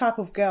just that type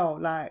of girl.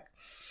 Like,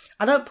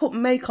 I don't put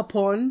makeup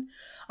on.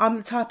 I'm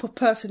the type of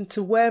person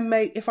to wear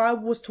if I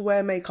was to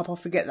wear makeup, I'll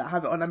forget that I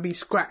have it on and be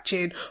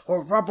scratching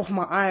or rub off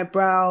my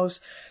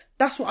eyebrows.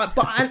 That's what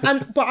but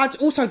I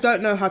also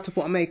don't know how to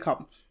put on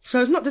makeup.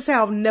 So it's not to say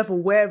I'll never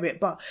wear it,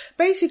 but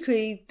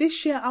basically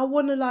this year I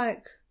want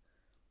to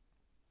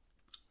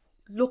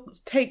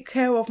take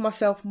care of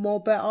myself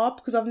more better,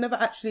 because I've never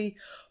actually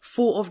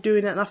thought of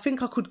doing it. And I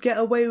think I could get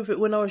away with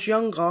it when I was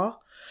younger,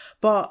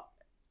 but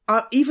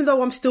even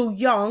though I'm still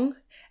young,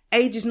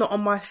 age is not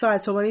on my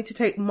side, so I need to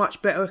take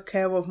much better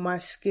care of my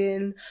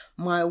skin,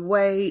 my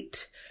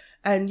weight,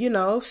 and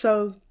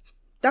so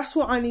that's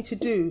what I need to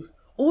do.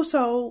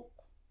 Also,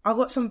 I've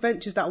got some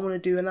ventures that I want to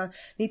do, and I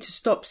need to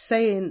stop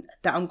saying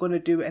that I'm going to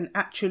do it and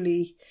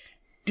actually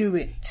do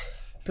it.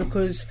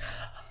 Because,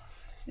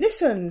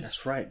 listen,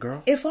 that's right,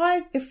 girl. If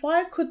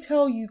I could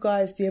tell you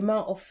guys the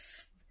amount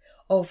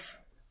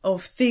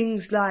of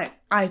things, like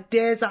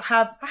ideas I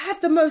have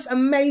the most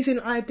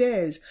amazing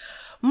ideas.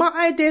 My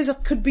ideas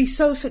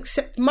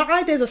my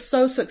ideas are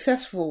so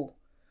successful,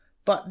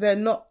 but they're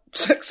not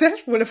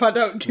successful if I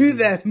don't do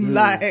them.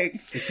 Like,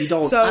 if you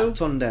don't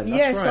act on them,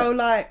 that's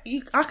right.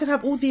 So I can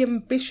have all the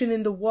ambition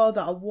in the world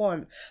that I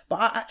want, but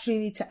I actually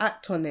need to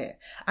act on it.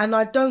 And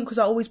I don't, because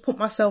I always put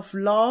myself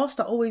last.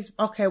 I always,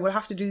 I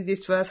have to do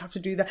this first, have to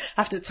do that,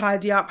 have to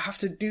tidy up, have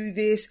to do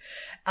this.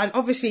 And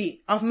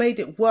obviously I've made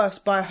it worse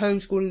by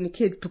homeschooling the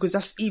kids, because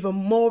that's even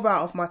more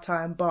out of my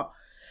time. But,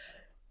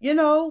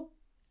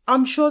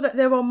 I'm sure that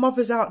there are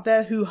mothers out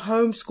there who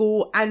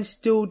homeschool and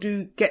still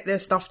do get their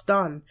stuff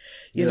done.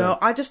 You know,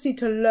 I just need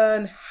to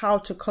learn how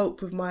to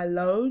cope with my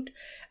load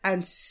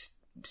and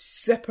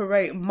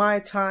separate my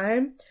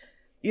time,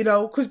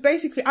 because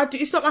basically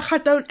it's not like I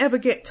don't ever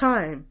get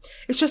time.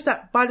 It's just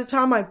that by the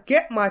time I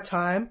get my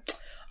time,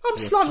 I'm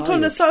slumped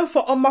on the sofa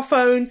on my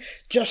phone,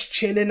 just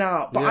chilling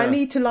out. But I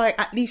need to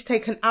at least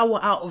take an hour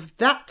out of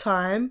that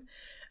time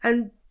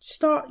and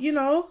start,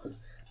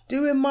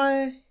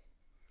 doing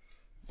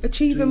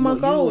achieving my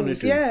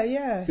goals.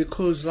 Yeah.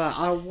 Because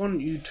I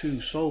want you to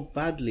so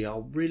badly. I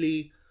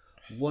really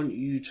want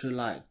you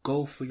to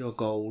go for your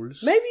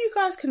goals. Maybe you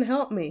guys can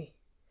help me.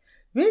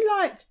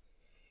 Really,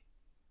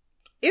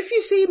 if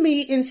you see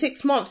me in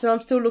 6 months and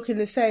I'm still looking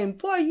the same,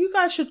 boy, you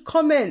guys should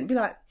comment. Be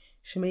like,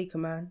 Shamika,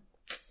 man,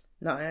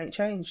 no, it ain't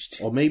changed.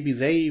 Or maybe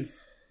they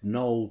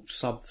know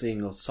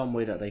something or some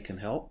way that they can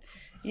help.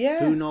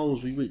 Yeah. Who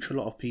knows? We reach a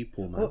lot of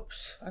people, man.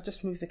 Oops, I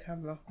just moved the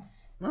camera.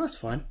 No, that's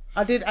fine.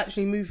 I did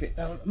actually move it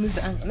though. Move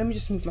the angle. Let me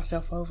just move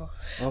myself over.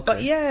 Okay.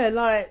 But yeah,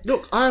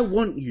 look, I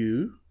want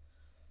you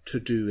to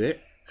do it.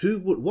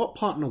 What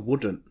partner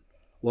wouldn't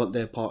want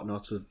their partner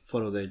to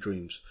follow their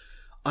dreams?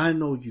 I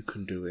know you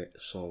can do it,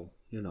 so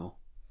you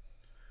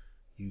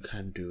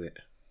can do it.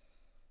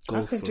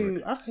 I can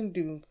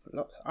do.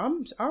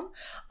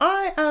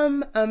 I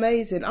am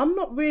amazing. I'm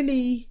not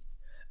really.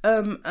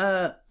 I'm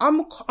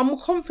a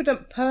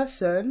confident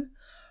person,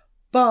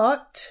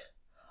 but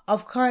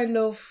I've kind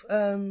of,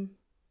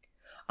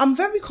 I'm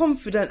very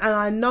confident and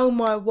I know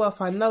my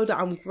worth. I know that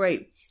I'm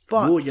great.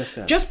 But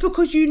just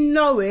because you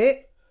know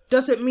it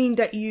doesn't mean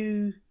that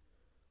you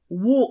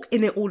walk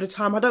in it all the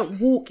time. I don't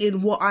walk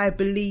in what I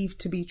believe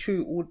to be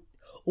true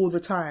all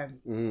the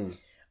time.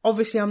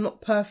 Obviously, I'm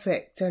not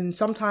perfect. And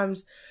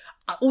sometimes,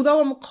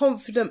 although I'm a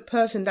confident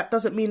person, that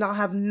doesn't mean I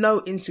have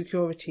no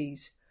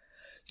insecurities.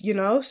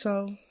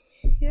 So,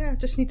 yeah,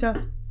 just need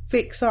to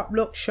fix up,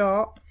 look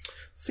sharp.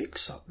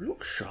 Fix up,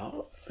 look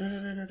sharp.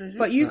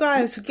 But you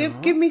guys,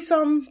 give me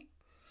some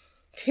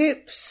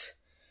tips.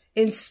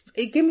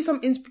 Give me some.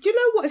 You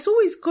know what? It's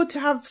always good to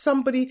have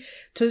somebody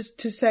to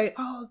say,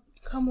 "Oh,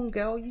 come on,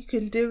 girl, you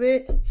can do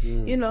it."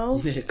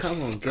 Yeah,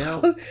 come on,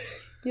 girl.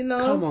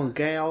 Come on,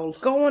 girl.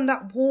 Go on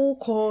that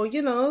walk, or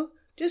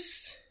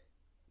just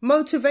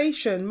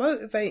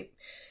motivate.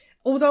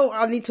 Although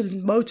I need to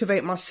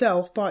motivate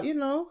myself, but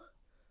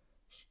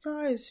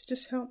guys,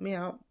 just help me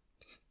out,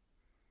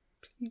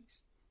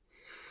 please.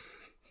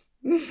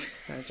 No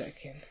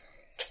joking.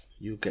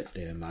 You get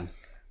there, man.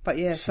 But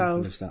yeah,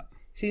 Simple as that.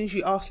 Since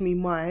you asked me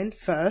mine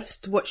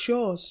first, what's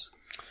yours?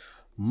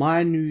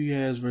 My New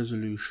Year's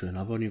resolution,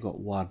 I've only got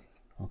one,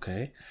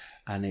 okay?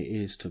 And it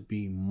is to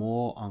be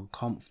more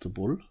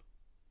uncomfortable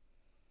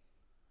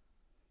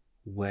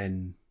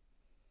when,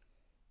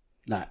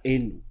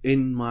 in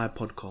my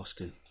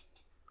podcasting.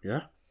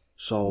 Yeah?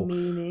 So,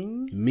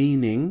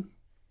 meaning,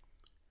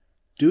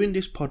 doing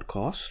this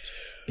podcast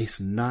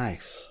is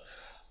nice.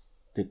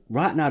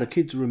 Right now the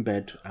kids are in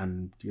bed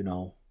and,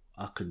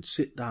 I can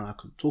sit down, I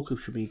can talk with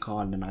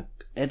Shamika and then I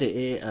edit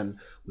it and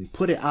we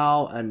put it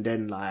out and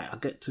then I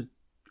get to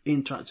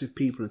interact with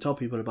people and tell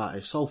people about it.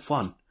 It's so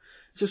fun.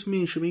 It's just me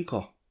and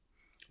Shamika.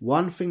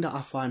 One thing that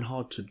I find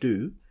hard to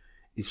do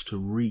is to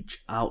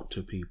reach out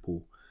to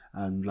people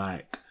and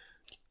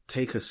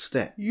take a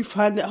step. You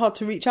find it hard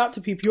to reach out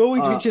to people. You're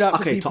always reaching out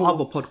to people. Okay, to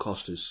other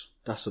podcasters.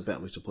 That's a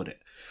better way to put it.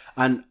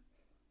 And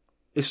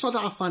it's not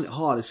that I find it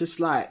hard. It's just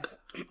like,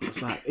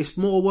 it's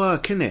more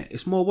work, innit?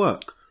 It's more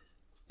work.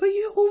 But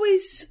you're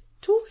always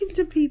talking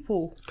to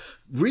people.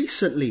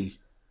 Recently.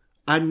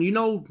 And, you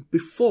know,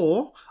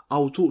 before, I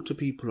would talk to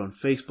people on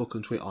Facebook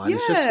and Twitter. And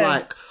it's just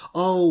like,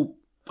 oh,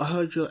 I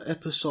heard your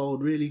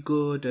episode, really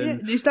good.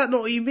 And Is that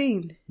not what you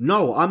mean?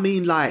 No, I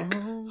mean like,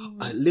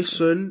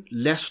 listen,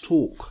 let's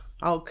talk.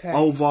 Okay.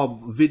 Over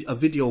a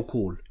video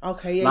call.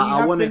 Okay, yeah,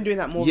 like, been doing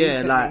that more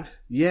recently.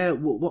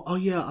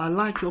 I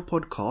like your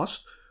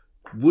podcast.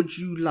 Would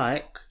you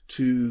like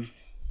to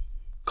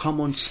come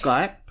on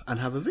Skype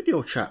and have a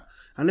video chat?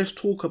 And let's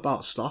talk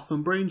about stuff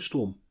and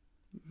brainstorm.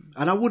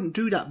 And I wouldn't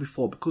do that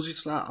before because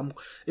it's like,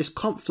 it's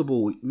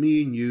comfortable.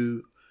 Me and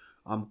you,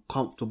 I'm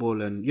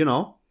comfortable and, you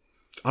know,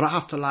 I don't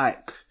have to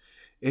like,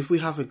 if we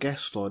have a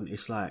guest on,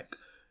 it's like,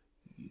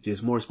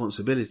 there's more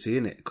responsibility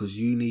in it because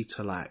you need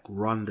to like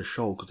run the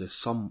show because there's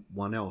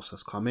someone else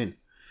that's come in.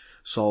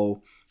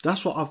 So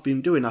that's what I've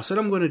been doing. I said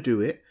I'm going to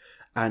do it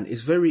and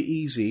it's very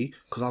easy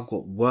because I've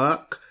got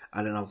work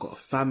and then I've got a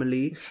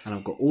family and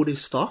I've got all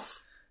this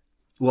stuff.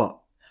 What?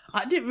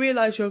 I didn't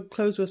realise your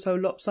clothes were so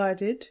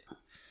lopsided.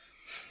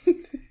 Oh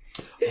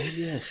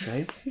yeah,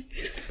 shame.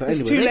 But it's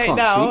anyway, too late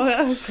now.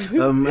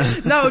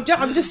 No,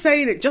 I'm just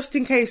saying it just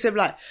in case they're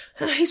like,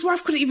 his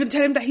wife couldn't even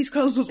tell him that his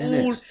clothes was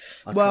all.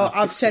 Well,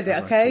 I've said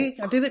it, okay?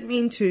 I didn't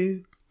mean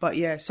to, but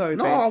yeah, sorry.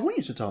 No, babe. I want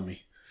you to tell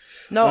me.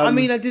 No, I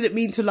mean I didn't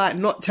mean to like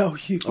not tell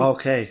you.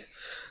 Okay,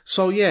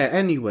 so yeah.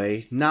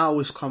 Anyway, now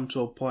it's come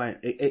to a point.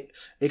 It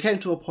came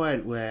to a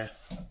point where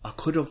I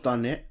could have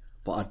done it,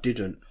 but I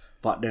didn't.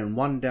 But then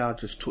one day I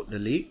just took the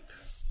leap.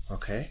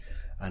 Okay.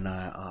 And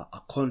I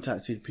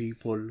contacted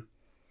people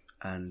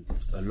and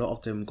a lot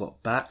of them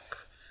got back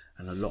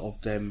and a lot of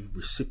them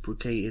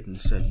reciprocated and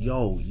said,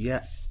 yo,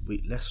 yeah,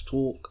 let's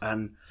talk.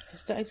 And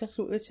is that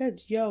exactly what they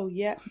said? Yo,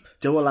 yep.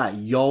 They were like,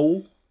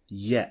 yo,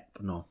 yep.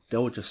 No, they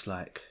were just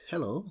like,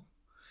 hello,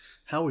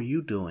 how are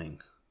you doing?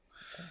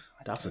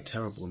 That's a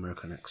terrible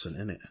American accent,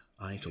 isn't it?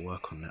 I need to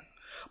work on that.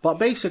 But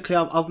basically,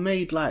 I've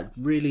made like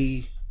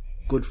really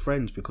good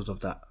friends because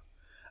of that.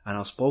 And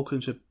I've spoken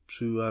to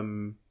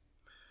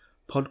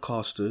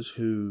podcasters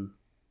who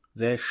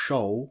their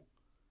show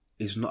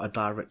is not a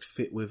direct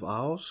fit with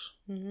ours.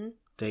 Mm-hmm.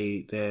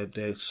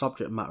 Their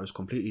subject matter is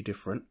completely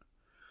different,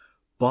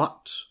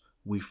 but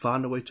we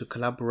found a way to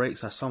collaborate.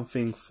 So that's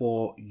something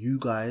for you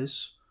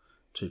guys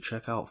to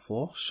check out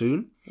for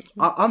soon.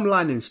 Mm-hmm. I'm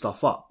lining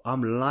stuff up.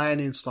 I'm going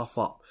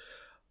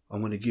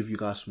to give you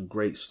guys some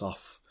great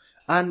stuff.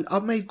 And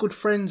I've made good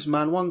friends,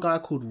 man. One guy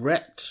called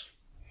Rhett,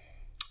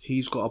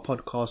 he's got a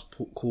podcast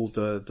called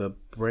the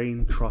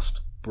Brain Trust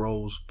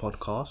Bros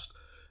podcast.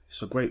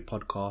 It's a great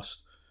podcast.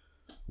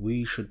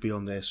 We should be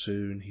on there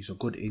soon. He's a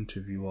good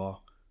interviewer.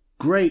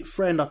 Great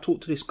friend. I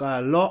talk to this guy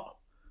a lot.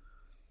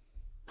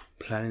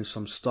 Planning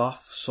some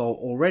stuff. So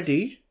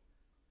already,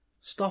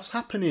 stuff's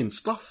happening.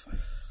 Stuff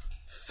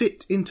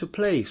fit into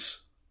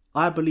place.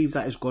 I believe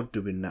that is God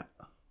doing that.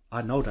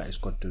 I know that is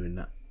God doing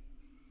that.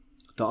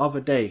 The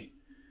other day,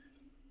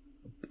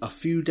 a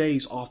few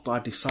days after I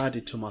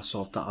decided to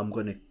myself that I'm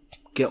going to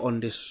get on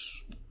this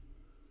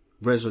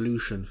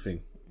resolution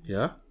thing,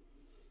 yeah?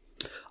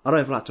 I don't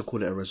even like to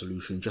call it a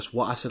resolution, just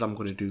what I said I'm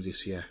going to do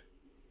this year.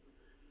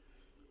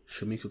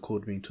 Shamika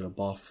called me into the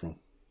bathroom.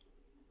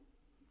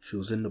 She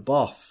was in the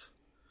bath.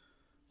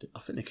 I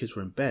think the kids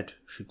were in bed.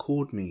 She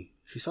called me.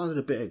 She sounded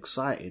a bit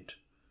excited.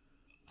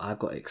 I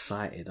got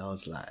excited. I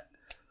was like,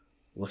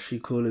 what's she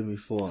calling me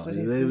for? I don't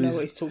even know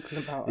what he's talking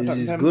about. This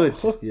is good,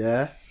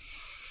 yeah?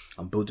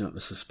 I'm building up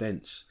the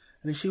suspense.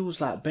 And then she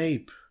was like,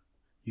 babe,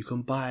 you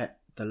can buy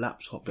the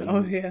laptop that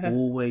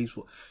always...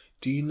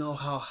 Do you know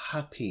how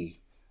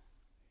happy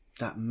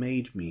that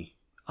made me?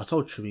 I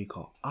told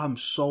Shamika, I'm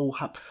so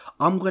happy.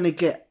 I'm going to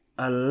get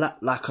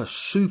like a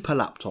super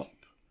laptop.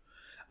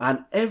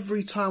 And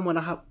every time when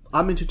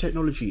I'm into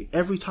technology,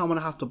 every time when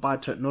I have to buy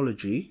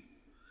technology,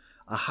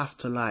 I have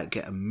to like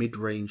get a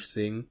mid-range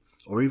thing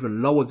or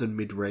even lower than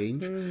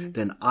mid-range.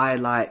 Then I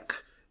like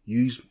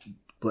use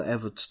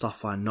whatever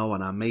stuff I know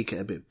and I make it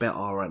a bit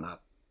better and I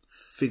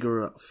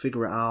figure it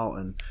out.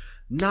 And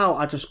now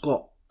I just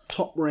got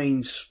top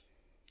range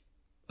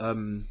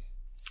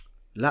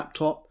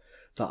laptop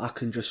that I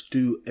can just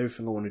do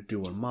everything I want to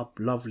do. And my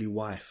lovely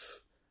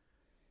wife,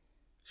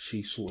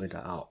 she sorted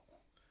that out.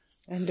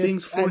 And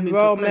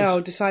Royal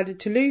Mail decided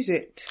to lose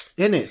it.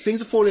 Innit?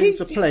 Things are falling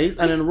into place,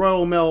 and then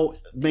Royal Mail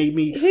made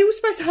me... He was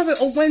supposed to have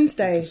it on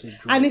Wednesday,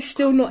 and it's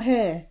still not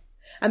here.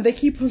 And they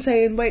keep on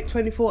saying, wait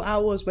 24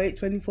 hours, wait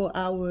 24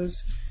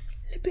 hours.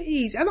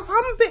 Liberties. And I'm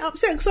a bit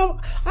upset, because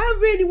I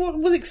really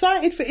was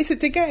excited for Issa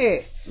to get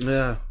it.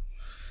 Yeah.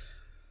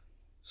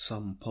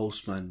 Some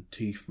postman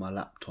teeth my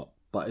laptop,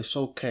 but it's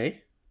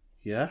okay.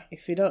 Yeah?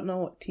 If you don't know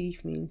what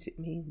teeth means, it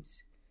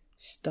means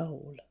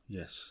stole.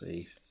 Yes,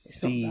 it's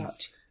thief. Not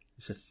about...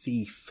 It's a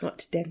thief.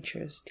 Not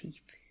dentures, teeth.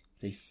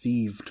 They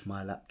thieved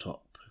my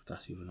laptop, if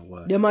that's even a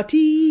word. They're my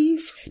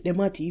teeth. They're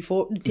my teeth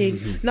for the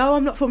thing. No,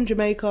 I'm not from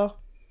Jamaica.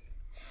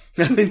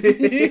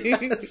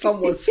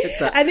 Someone said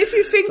that. And if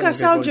you think I Someone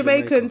sound said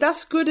Jamaican,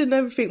 that's good and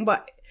everything,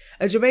 but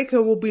a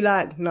Jamaican will be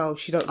like, no,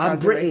 she don't sound I'm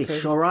British,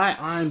 Jamaican. alright?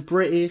 I'm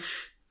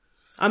British.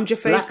 I'm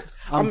Jamaican.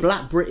 I'm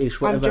black British,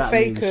 whatever that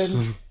means.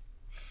 Jamaican.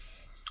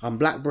 I'm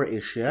black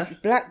British, yeah?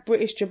 Black,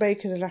 British,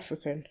 Jamaican and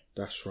African.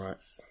 That's right.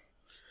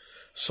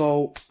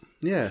 So,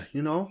 yeah,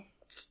 you know,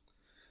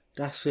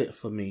 that's it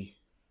for me.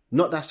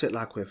 Not that's it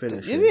like we're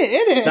finishing.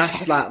 Innit?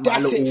 That's like my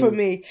That's little it for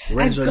me.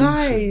 resolution. And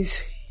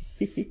guys...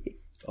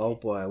 Oh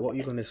boy, what are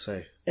you going to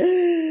say? We're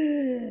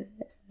going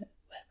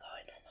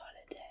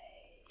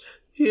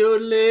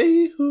on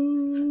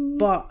Yole-hoo.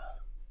 But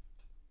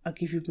I'll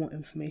give you more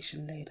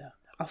information later.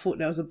 I thought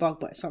there was a bug,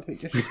 but it's something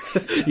just...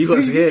 You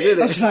got scared,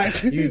 didn't I was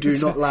like... You do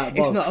not like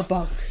bugs. It's not a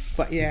bug.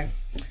 But yeah.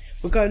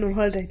 We're going on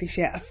holiday this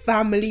year. A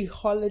family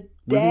holiday.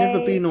 We've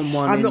never been on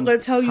one. I'm not going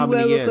to tell you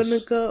where we're going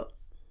to go.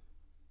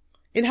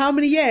 In how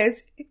many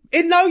years?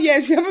 In no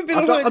years. We haven't been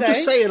on holiday. I'm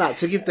just saying that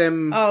to give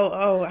them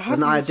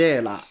an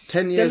idea. Like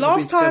 10 years we've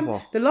been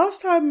together. The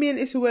last time me and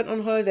Issa went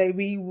on holiday,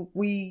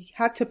 we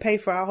had to pay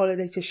for our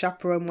holiday to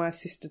chaperone my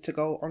sister to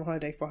go on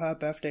holiday for her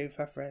birthday with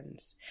her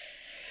friends.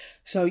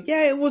 So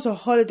yeah, it was a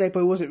holiday,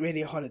 but it wasn't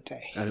really a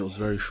holiday. And it was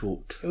very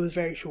short. It was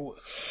very short.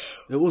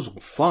 It was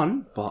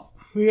fun, but...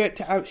 We went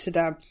to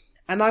Amsterdam,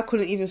 and I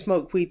couldn't even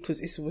smoke weed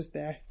because Issa was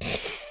there.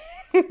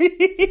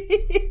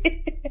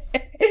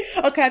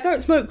 Okay, I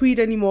don't smoke weed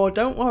anymore.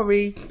 Don't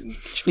worry.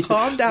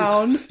 Calm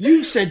down.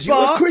 You said you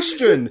were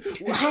Christian.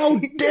 How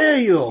dare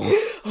you?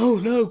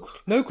 Oh,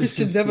 no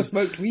Christians ever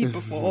smoked weed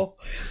before.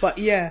 But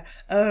yeah,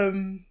 yeah,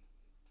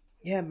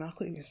 man, I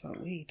couldn't even smoke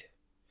weed.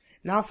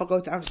 Now if I go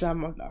to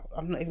Amsterdam,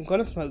 I'm not even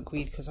going to smoke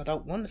weed because I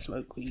don't want to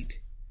smoke weed.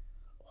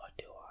 Or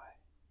do I?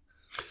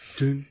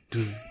 Dun,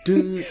 dun,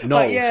 dun. No,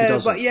 but she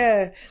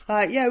doesn't.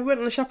 We went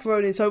on a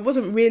chaperoning, so it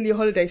wasn't really a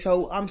holiday,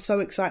 so I'm so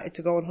excited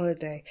to go on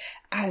holiday.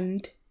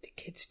 And the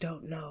kids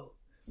don't know.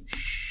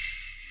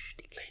 Shh,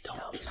 the kids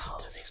don't listen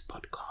to this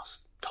podcast.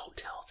 Don't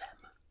tell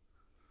them.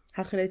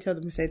 How can they tell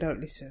them if they don't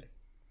listen?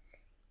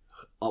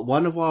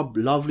 One of our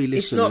lovely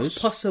listeners... It's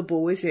not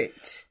possible, is it?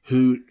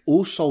 Who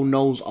also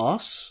knows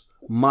us...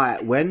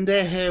 might, when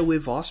they're here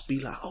with us, be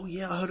like, oh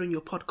yeah, I heard on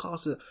your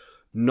podcast.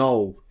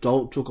 No,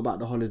 don't talk about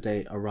the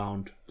holiday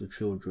around the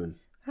children.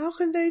 How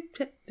can they...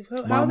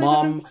 My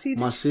mum,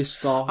 my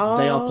sister,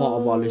 they are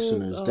part of our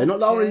listeners. Okay. They're not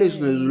the only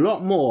listeners, a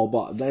lot more,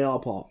 but they are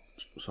part.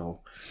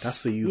 So,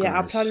 that's for you guys. Yeah,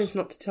 our plan is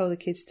not to tell the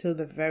kids till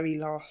the very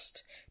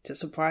last to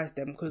surprise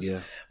them, because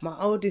my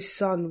oldest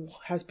son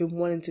has been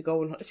wanting to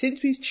go on...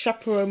 Since we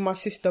chaperoned my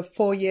sister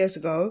 4 years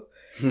ago...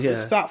 Yeah. It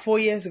was about 4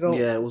 years ago.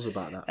 Yeah, it was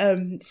about that.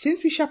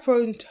 Since we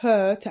chaperoned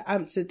her to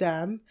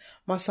Amsterdam,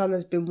 my son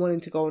has been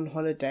wanting to go on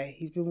holiday.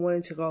 He's been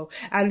wanting to go.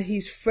 And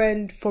his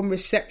friend from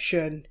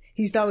reception,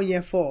 he's now in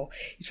year 4.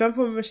 His friend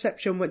from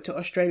reception went to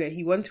Australia.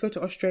 He wanted to go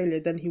to Australia,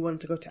 then he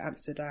wanted to go to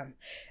Amsterdam.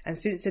 And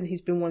since then,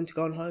 he's been wanting to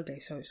go on holiday.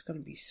 So it's going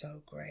to be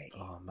so great.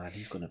 Oh, man,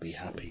 he's going to be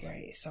happy.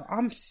 Great. So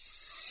I'm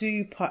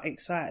super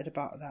excited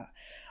about that.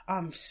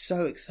 I'm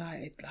so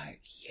excited.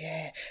 Like,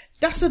 yeah.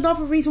 That's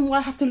another reason why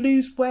I have to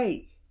lose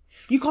weight.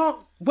 You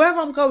can't, wherever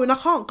I'm going, I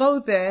can't go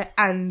there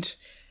and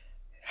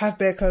have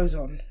bare clothes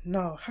on.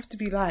 No, I have to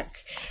be like,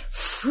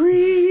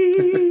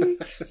 free.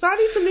 So I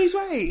need to lose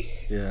weight.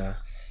 Yeah,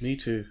 me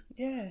too.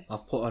 Yeah.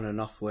 I've put on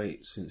enough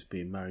weight since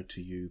being married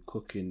to you,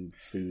 cooking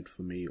food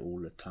for me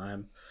all the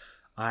time.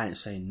 I ain't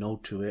saying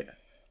no to it.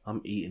 I'm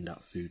eating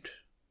that food.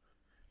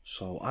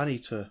 So I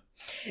need to...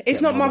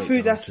 It's not my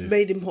food that's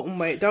made him put on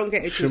weight. Don't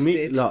get it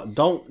twisted. Look,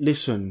 don't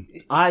listen.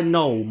 I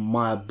know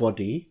my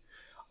body.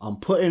 I'm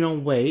putting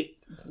on weight.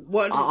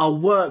 I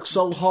work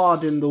so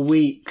hard in the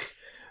week,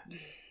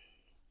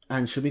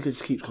 and Shamika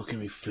just keeps cooking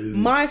me food.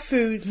 The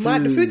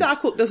food that I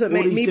cook doesn't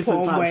make me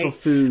put on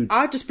weight.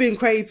 I've just been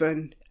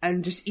craving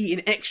and just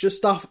eating extra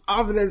stuff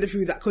other than the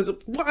food because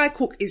what I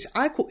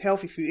cook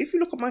healthy food. If you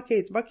look at my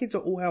kids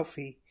are all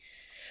healthy,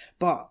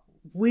 but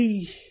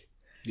we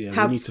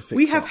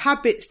have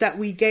habits that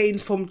we gain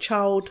from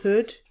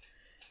childhood.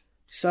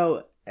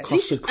 So. At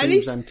least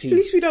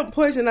we don't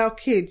poison our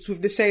kids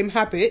with the same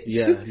habits.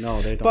 Yeah,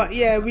 no, they don't. But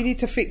yeah, we need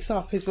to fix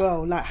up as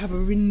well. Like, have a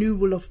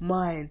renewal of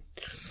mind.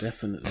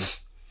 Definitely.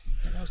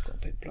 That's got a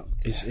bit blocked.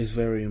 It's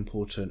very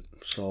important.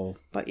 So.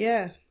 But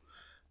yeah.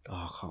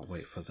 Oh, I can't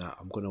wait for that.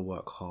 I'm going to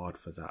work hard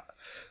for that.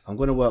 I'm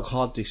going to work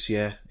hard this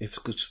year. If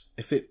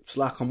it's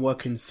like I'm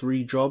working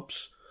 3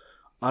 jobs,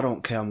 I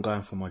don't care. I'm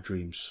going for my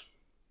dreams.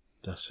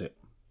 That's it.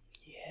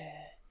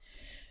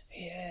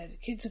 Yeah, the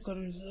kids are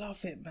going to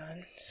love it,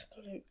 man.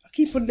 I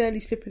keep on nearly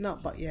slipping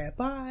up, but yeah,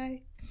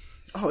 bye.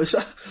 Oh, is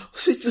that...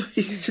 You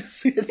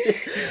just said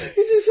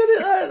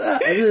it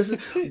like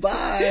that.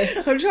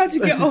 Bye. I'm trying to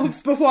get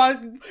off before I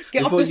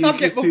get off the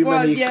subject before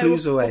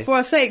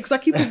I say it, because I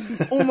keep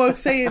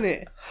almost saying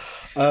it.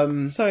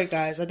 Sorry,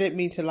 guys. I didn't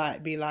mean to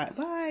be like,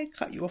 bye,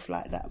 cut you off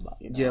like that.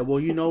 But, you know. Yeah, well,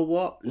 you know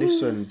what?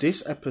 Listen,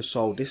 this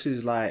episode, this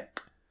is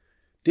like...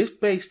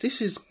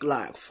 This is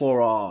like for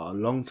our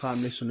long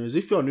time listeners.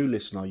 If you're a new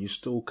listener, you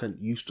still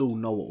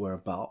know what we're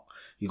about.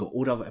 You got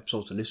all the other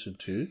episodes to listen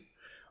to.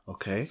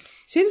 Okay.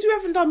 Since we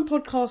haven't done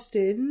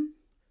podcasting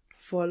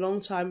for a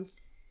long time.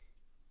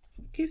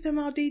 Give them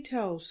our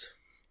details.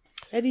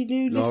 Any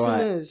new Alright.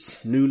 listeners?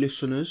 New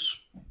listeners,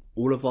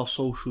 all of our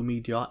social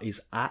media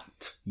is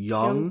at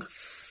young,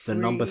 the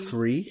number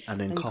 3,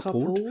 and then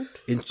coupled.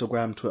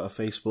 Instagram, Twitter,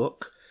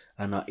 Facebook.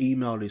 And our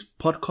email is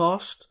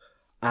podcast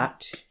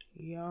at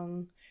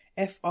young,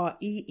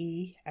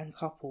 FREE and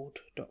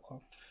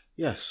coupled.com.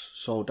 Yes,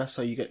 so that's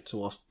how you get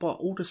to us. But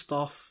all the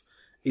stuff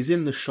is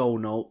in the show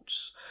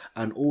notes,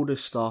 and all the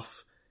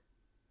stuff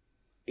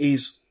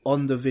is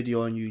on the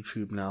video on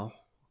YouTube now.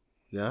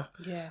 Yeah?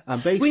 Yeah.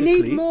 And basically, we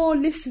need more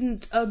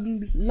listened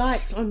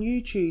likes on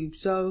YouTube.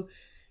 So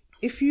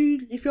if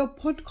you're a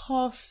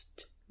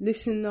podcast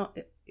listener,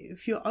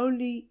 if you're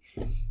only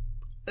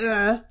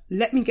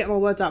let me get my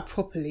words out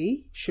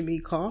properly,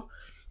 Shamika.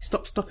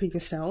 Stop stopping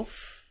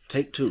yourself.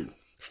 Take 2.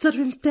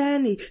 Stuttering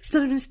Stanley. Do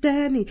you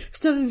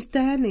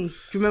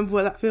remember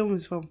what that film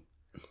was from?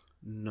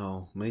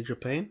 No. Major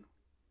Pain?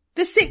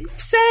 The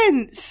Sixth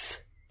Sense.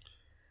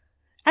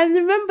 And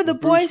remember the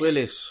boy. Bruce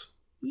Willis.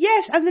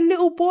 Yes, and the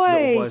little boy.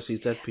 Little boy sees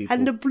dead people.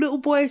 And the little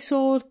boy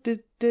saw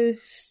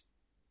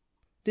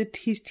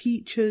his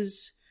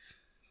teachers.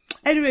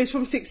 Anyways,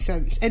 from Sixth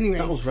Sense. Anyways.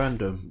 That was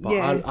random, but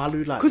yeah. I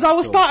do like because I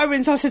was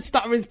stuttering, so I said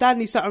Stuttering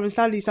Stanley.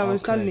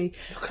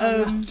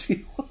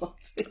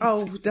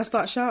 Oh, did I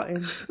start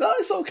shouting? No,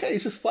 it's okay.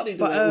 It's just funny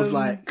the way it was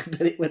like,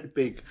 then it went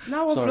big.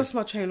 Now I've lost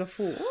my train of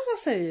thought. What was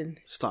I saying?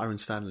 Stuttering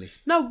Stanley.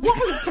 No, what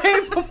was I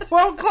saying before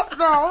I got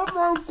now?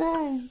 Oh my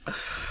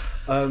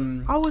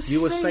God.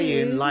 You were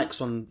saying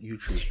likes on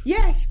YouTube.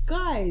 Yes,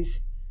 guys.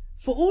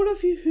 For all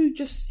of you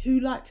who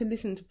like to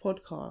listen to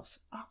podcasts,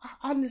 I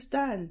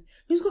understand.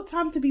 Who's got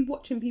time to be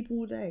watching people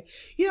all day?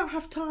 You don't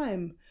have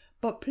time.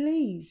 But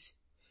please,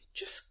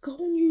 just go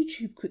on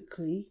YouTube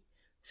quickly,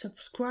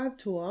 subscribe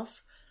to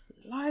us,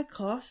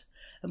 like us,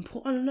 and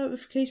put on a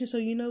notification so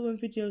you know when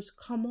videos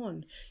come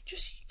on.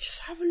 Just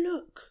have a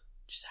look.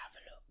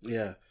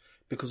 Yeah,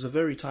 because a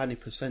very tiny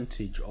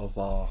percentage of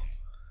our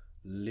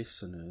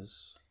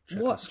listeners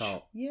check us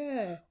out.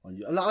 Yeah.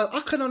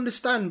 I can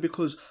understand,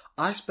 because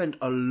I spend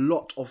a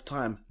lot of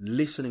time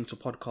listening to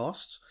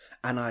podcasts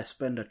and I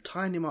spend a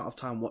tiny amount of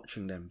time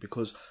watching them,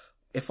 because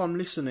if I'm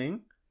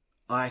listening,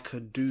 I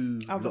could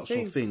do lots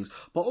of things.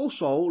 But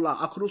also, like,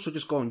 I could also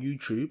just go on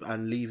YouTube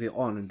and leave it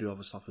on and do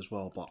other stuff as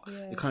well. But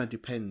it kind of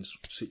depends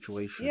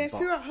situation. Yeah, if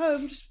you're at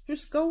home,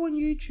 just go on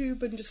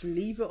YouTube and just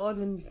leave it on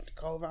and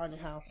go around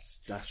your house.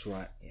 That's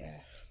right.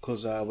 Yeah.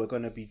 Because we're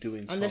going to be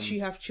doing unless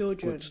you have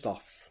children, good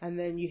stuff. And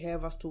then you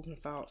hear us talking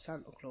about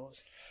Santa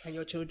Claus and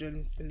your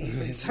children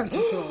believe in Santa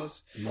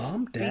Claus.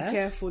 Mom, Dad? Be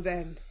careful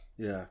then.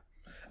 Yeah.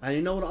 And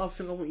you know what other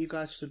thing I want you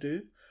guys to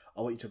do?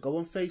 I want you to go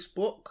on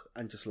Facebook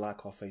and just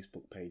like our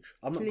Facebook page.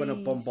 I'm not going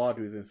to bombard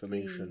you with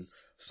information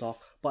stuff,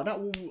 but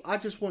I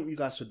just want you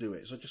guys to do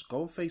it. So just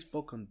go on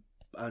Facebook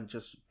and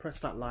just press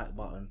that like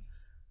button,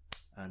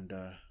 and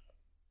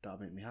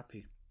that'll make me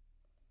happy.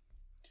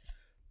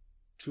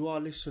 To our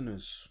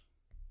listeners,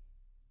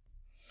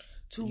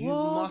 the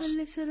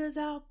listeners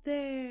out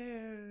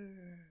there.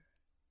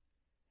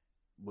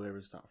 Where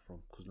is that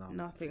from? Because now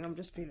nothing. I'm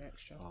just being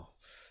extra. Oh.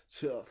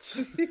 To our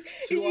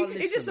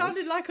it just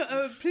sounded like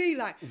a plea,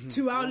 like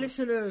to our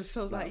listeners.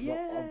 So I was like,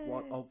 yeah.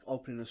 Of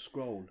opening a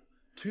scroll.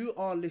 To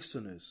our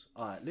listeners,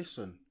 alright,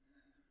 listen.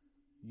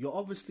 You're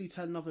obviously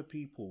telling other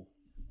people,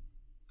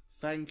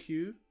 thank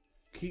you.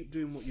 Keep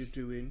doing what you're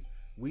doing.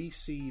 We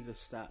see the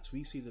stats.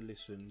 We see the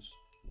listens.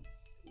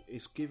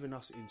 It's giving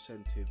us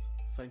incentive.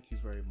 Thank you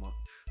very much.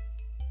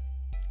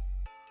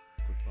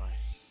 Goodbye.